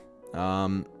small.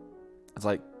 It's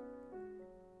like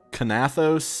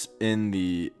Kanathos in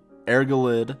the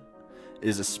Ergolid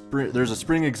is a spring. There's a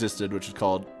spring existed which is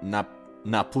called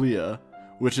Naplia,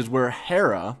 which is where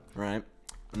Hera, right?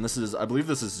 And I believe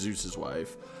this is Zeus's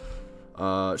wife.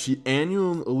 She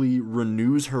annually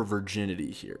renews her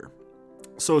virginity here.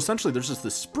 So essentially, there's just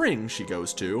this spring she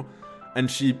goes to,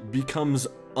 and she becomes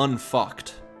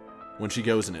unfucked. When she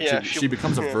goes in it, Yeah, she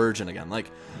becomes a virgin again.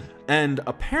 And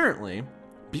apparently,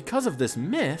 because of this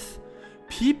myth,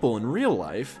 people in real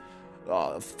life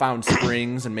found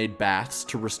springs and made baths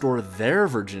to restore their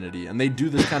virginity, and they do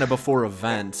this kind of before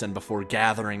events and before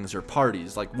gatherings or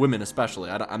parties, like women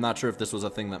especially. I'm not sure if this was a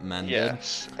thing that men did.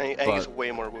 Yes, I think it's way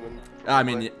more women. I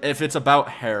mean, if it's about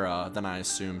Hera, then I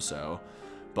assume so.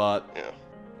 But Yeah.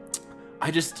 I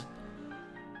just.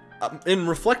 In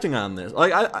reflecting on this,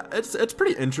 it's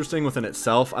pretty interesting within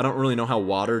itself. I don't really know how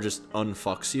water just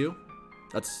unfucks you.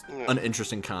 That's an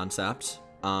interesting concept.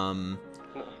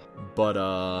 But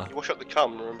You wash out the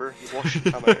cum, remember? You wash the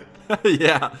cum out.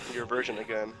 yeah. You're a virgin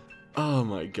again. Oh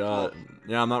my god.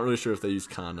 Yeah, I'm not really sure if they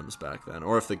used condoms back then,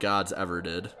 or if the gods ever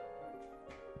did.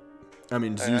 I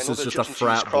mean, Zeus is just a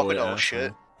frat boy asshole.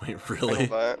 Shit. Wait, really? I know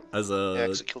that. As a Yeah,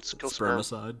 'cause it kills sperm.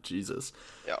 spermicide? Jesus.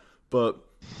 Yeah. But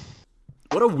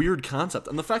what a weird concept.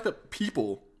 And the fact that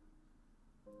people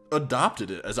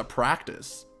adopted it as a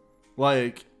practice.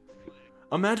 Like,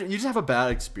 imagine you just have a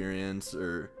bad experience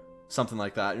or something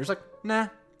like that. And you're just like, nah.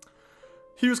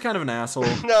 He was kind of an asshole.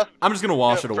 Nah. I'm just going to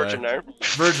wash it away. Virgin now.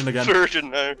 Virgin again.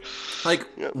 Virgin now. Like,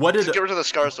 Yeah. what did... Just get rid of the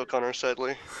scars though, Connor,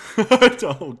 sadly.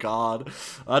 Oh, God.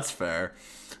 That's fair.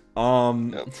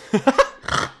 No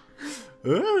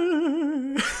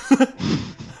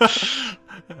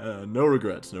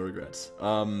regrets, no regrets.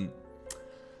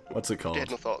 What's it called?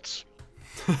 Dead no thoughts.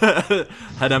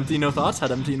 Head empty, no thoughts?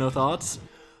 Head empty, no thoughts?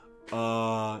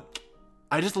 I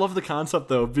just love the concept,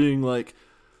 though, of being like...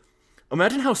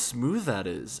 Imagine how smooth that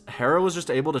is. Hera was just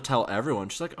able to tell everyone.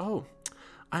 She's like, oh,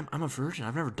 I'm a virgin.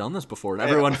 I've never done this before. And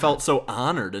everyone felt so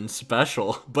honored and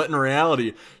special. But in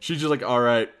reality, she's just like, all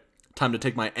right, time to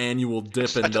take my annual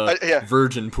dip in the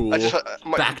virgin pool.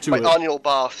 Back to it. My annual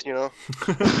bath, you know.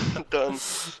 Done.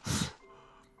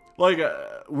 Like,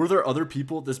 were there other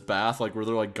people at this bath? Like, were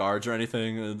there, like, guards or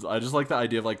anything? And I just like the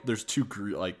idea of, like, there's two,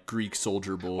 Greek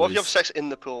soldier boys. Well, if you have sex in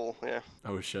the pool, yeah.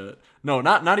 Oh, shit. No,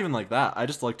 not even like that. I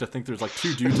just like to think there's, like,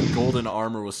 two dudes in golden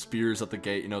armor with spears at the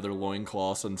gate, you know, their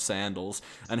loincloths and sandals.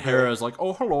 And Hera is like,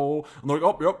 oh, hello. And they're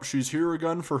like, oh, yep, she's here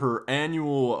again for her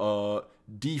annual,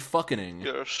 de-fucking.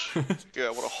 Yes. Yeah,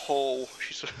 what a hole.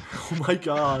 She's. Oh my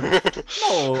god.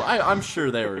 No, I'm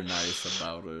sure they were nice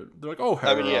about it. They're like, oh,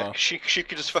 Hera. I mean, yeah, she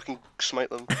could just fucking smite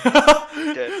them.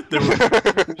 Dead.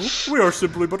 We are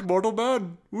simply but mortal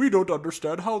men. We don't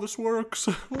understand how this works.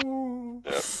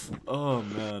 Oh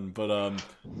man, but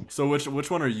so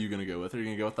which one are you gonna go with? Are you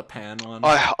gonna go with the Pan one?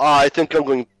 I think I'm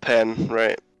going Pen,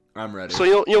 right? I'm ready. So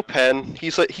you know Pen,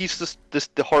 he's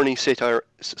the horny satyr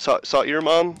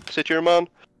man,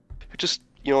 who just,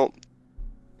 you know,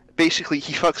 basically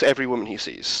he fucks every woman he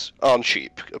sees on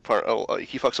sheep. Apparently,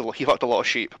 he fucked a lot of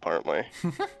sheep apparently,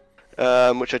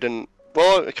 which I didn't.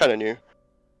 Well, I kind of knew.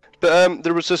 But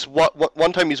there was this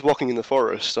one time he's walking in the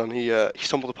forest and he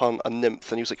stumbled upon a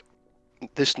nymph and he was like,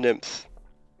 this nymph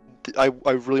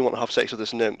I really want to have sex with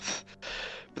this nymph.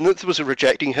 The nymph was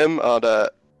rejecting him, and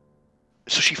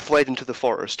so she fled into the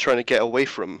forest, trying to get away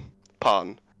from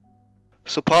Pan.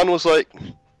 So Pan was like,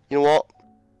 you know what?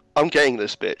 I'm getting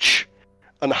this bitch,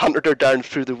 and hunted her down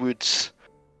through the woods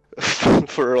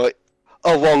for like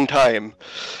a long time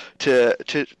to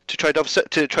try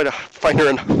to find her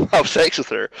and have sex with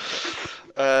her.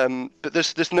 But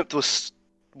this nymph was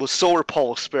so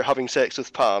repulsed by having sex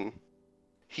with Pan,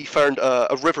 he found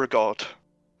a river god,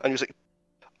 and he was like,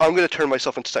 I'm going to turn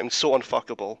myself into something so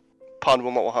unfuckable, Pan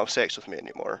will not have sex with me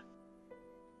anymore.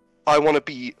 I want to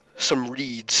be some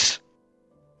reeds.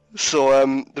 So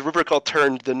the river god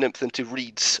turned the nymph into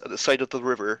reeds at the side of the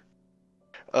river,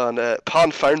 and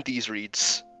Pan found these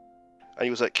reeds, and he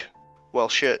was like, well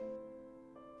shit,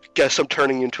 guess I'm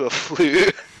turning into a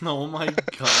flute. Oh my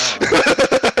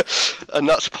god. And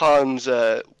that's Pan's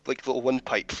like little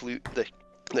windpipe flute that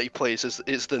he plays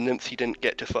is the nymph he didn't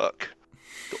get to fuck.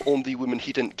 The only woman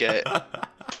he didn't get.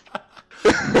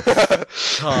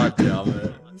 God damn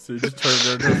it. So he just turned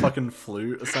her into a fucking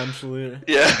flute, essentially.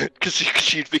 Yeah, because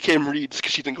she became reeds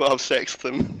because she didn't go have sex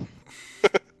with him.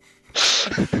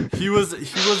 He was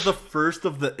the first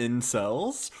of the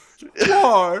incels.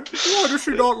 Why does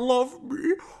she not love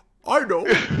me? I know.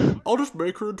 I'll just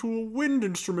make her into a wind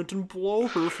instrument and blow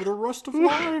her for the rest of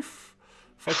life.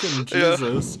 Fucking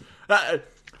Jesus.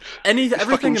 Everything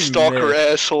fucking in stalker,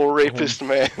 myth. asshole, rapist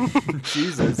man.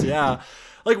 Jesus, yeah.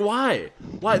 Like, why?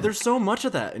 Why? There's so much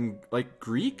of that in, like,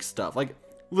 Greek stuff. Like,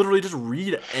 literally just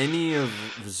read any of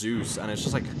Zeus, and it's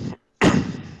just like,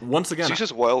 once again, Zeus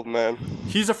is wild, man.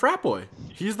 he's a frat boy.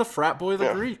 He's the frat boy of the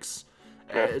Yeah. Greeks.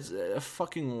 Yeah. It's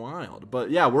fucking wild.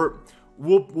 But yeah,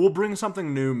 we'll bring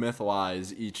something new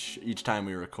myth-wise each time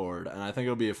we record, and I think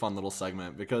it'll be a fun little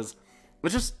segment because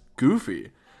it's just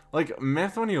goofy. Like,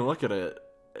 myth, when you look at it,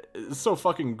 it's so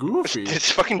fucking goofy.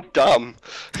 It's fucking dumb.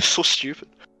 It's so stupid.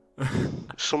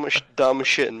 So much dumb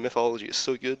shit in mythology. It's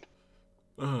so good.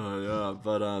 Yeah,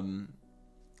 but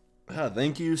yeah,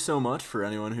 thank you so much for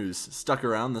anyone who's stuck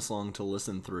around this long to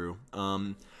listen through.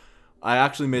 I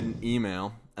actually made an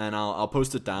email, and I'll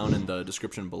post it down in the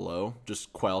description below,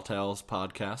 just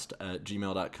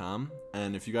quailtalespodcast@gmail.com.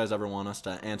 And if you guys ever want us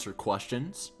to answer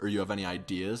questions, or you have any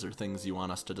ideas or things you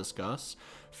want us to discuss,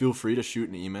 feel free to shoot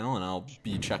an email, and I'll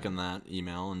be checking that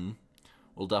email, and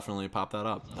we'll definitely pop that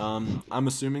up. I'm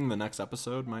assuming the next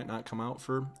episode might not come out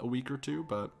for a week or two,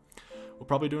 but we'll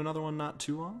probably do another one not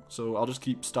too long. So I'll just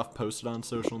keep stuff posted on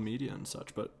social media and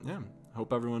such. But yeah,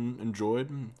 hope everyone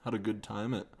enjoyed and had a good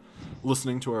time at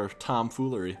listening to our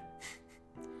tomfoolery.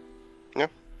 Yeah.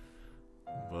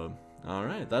 But all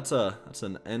right, that's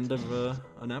an end of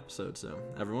an episode. So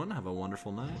everyone, have a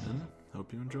wonderful night, and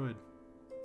hope you enjoyed.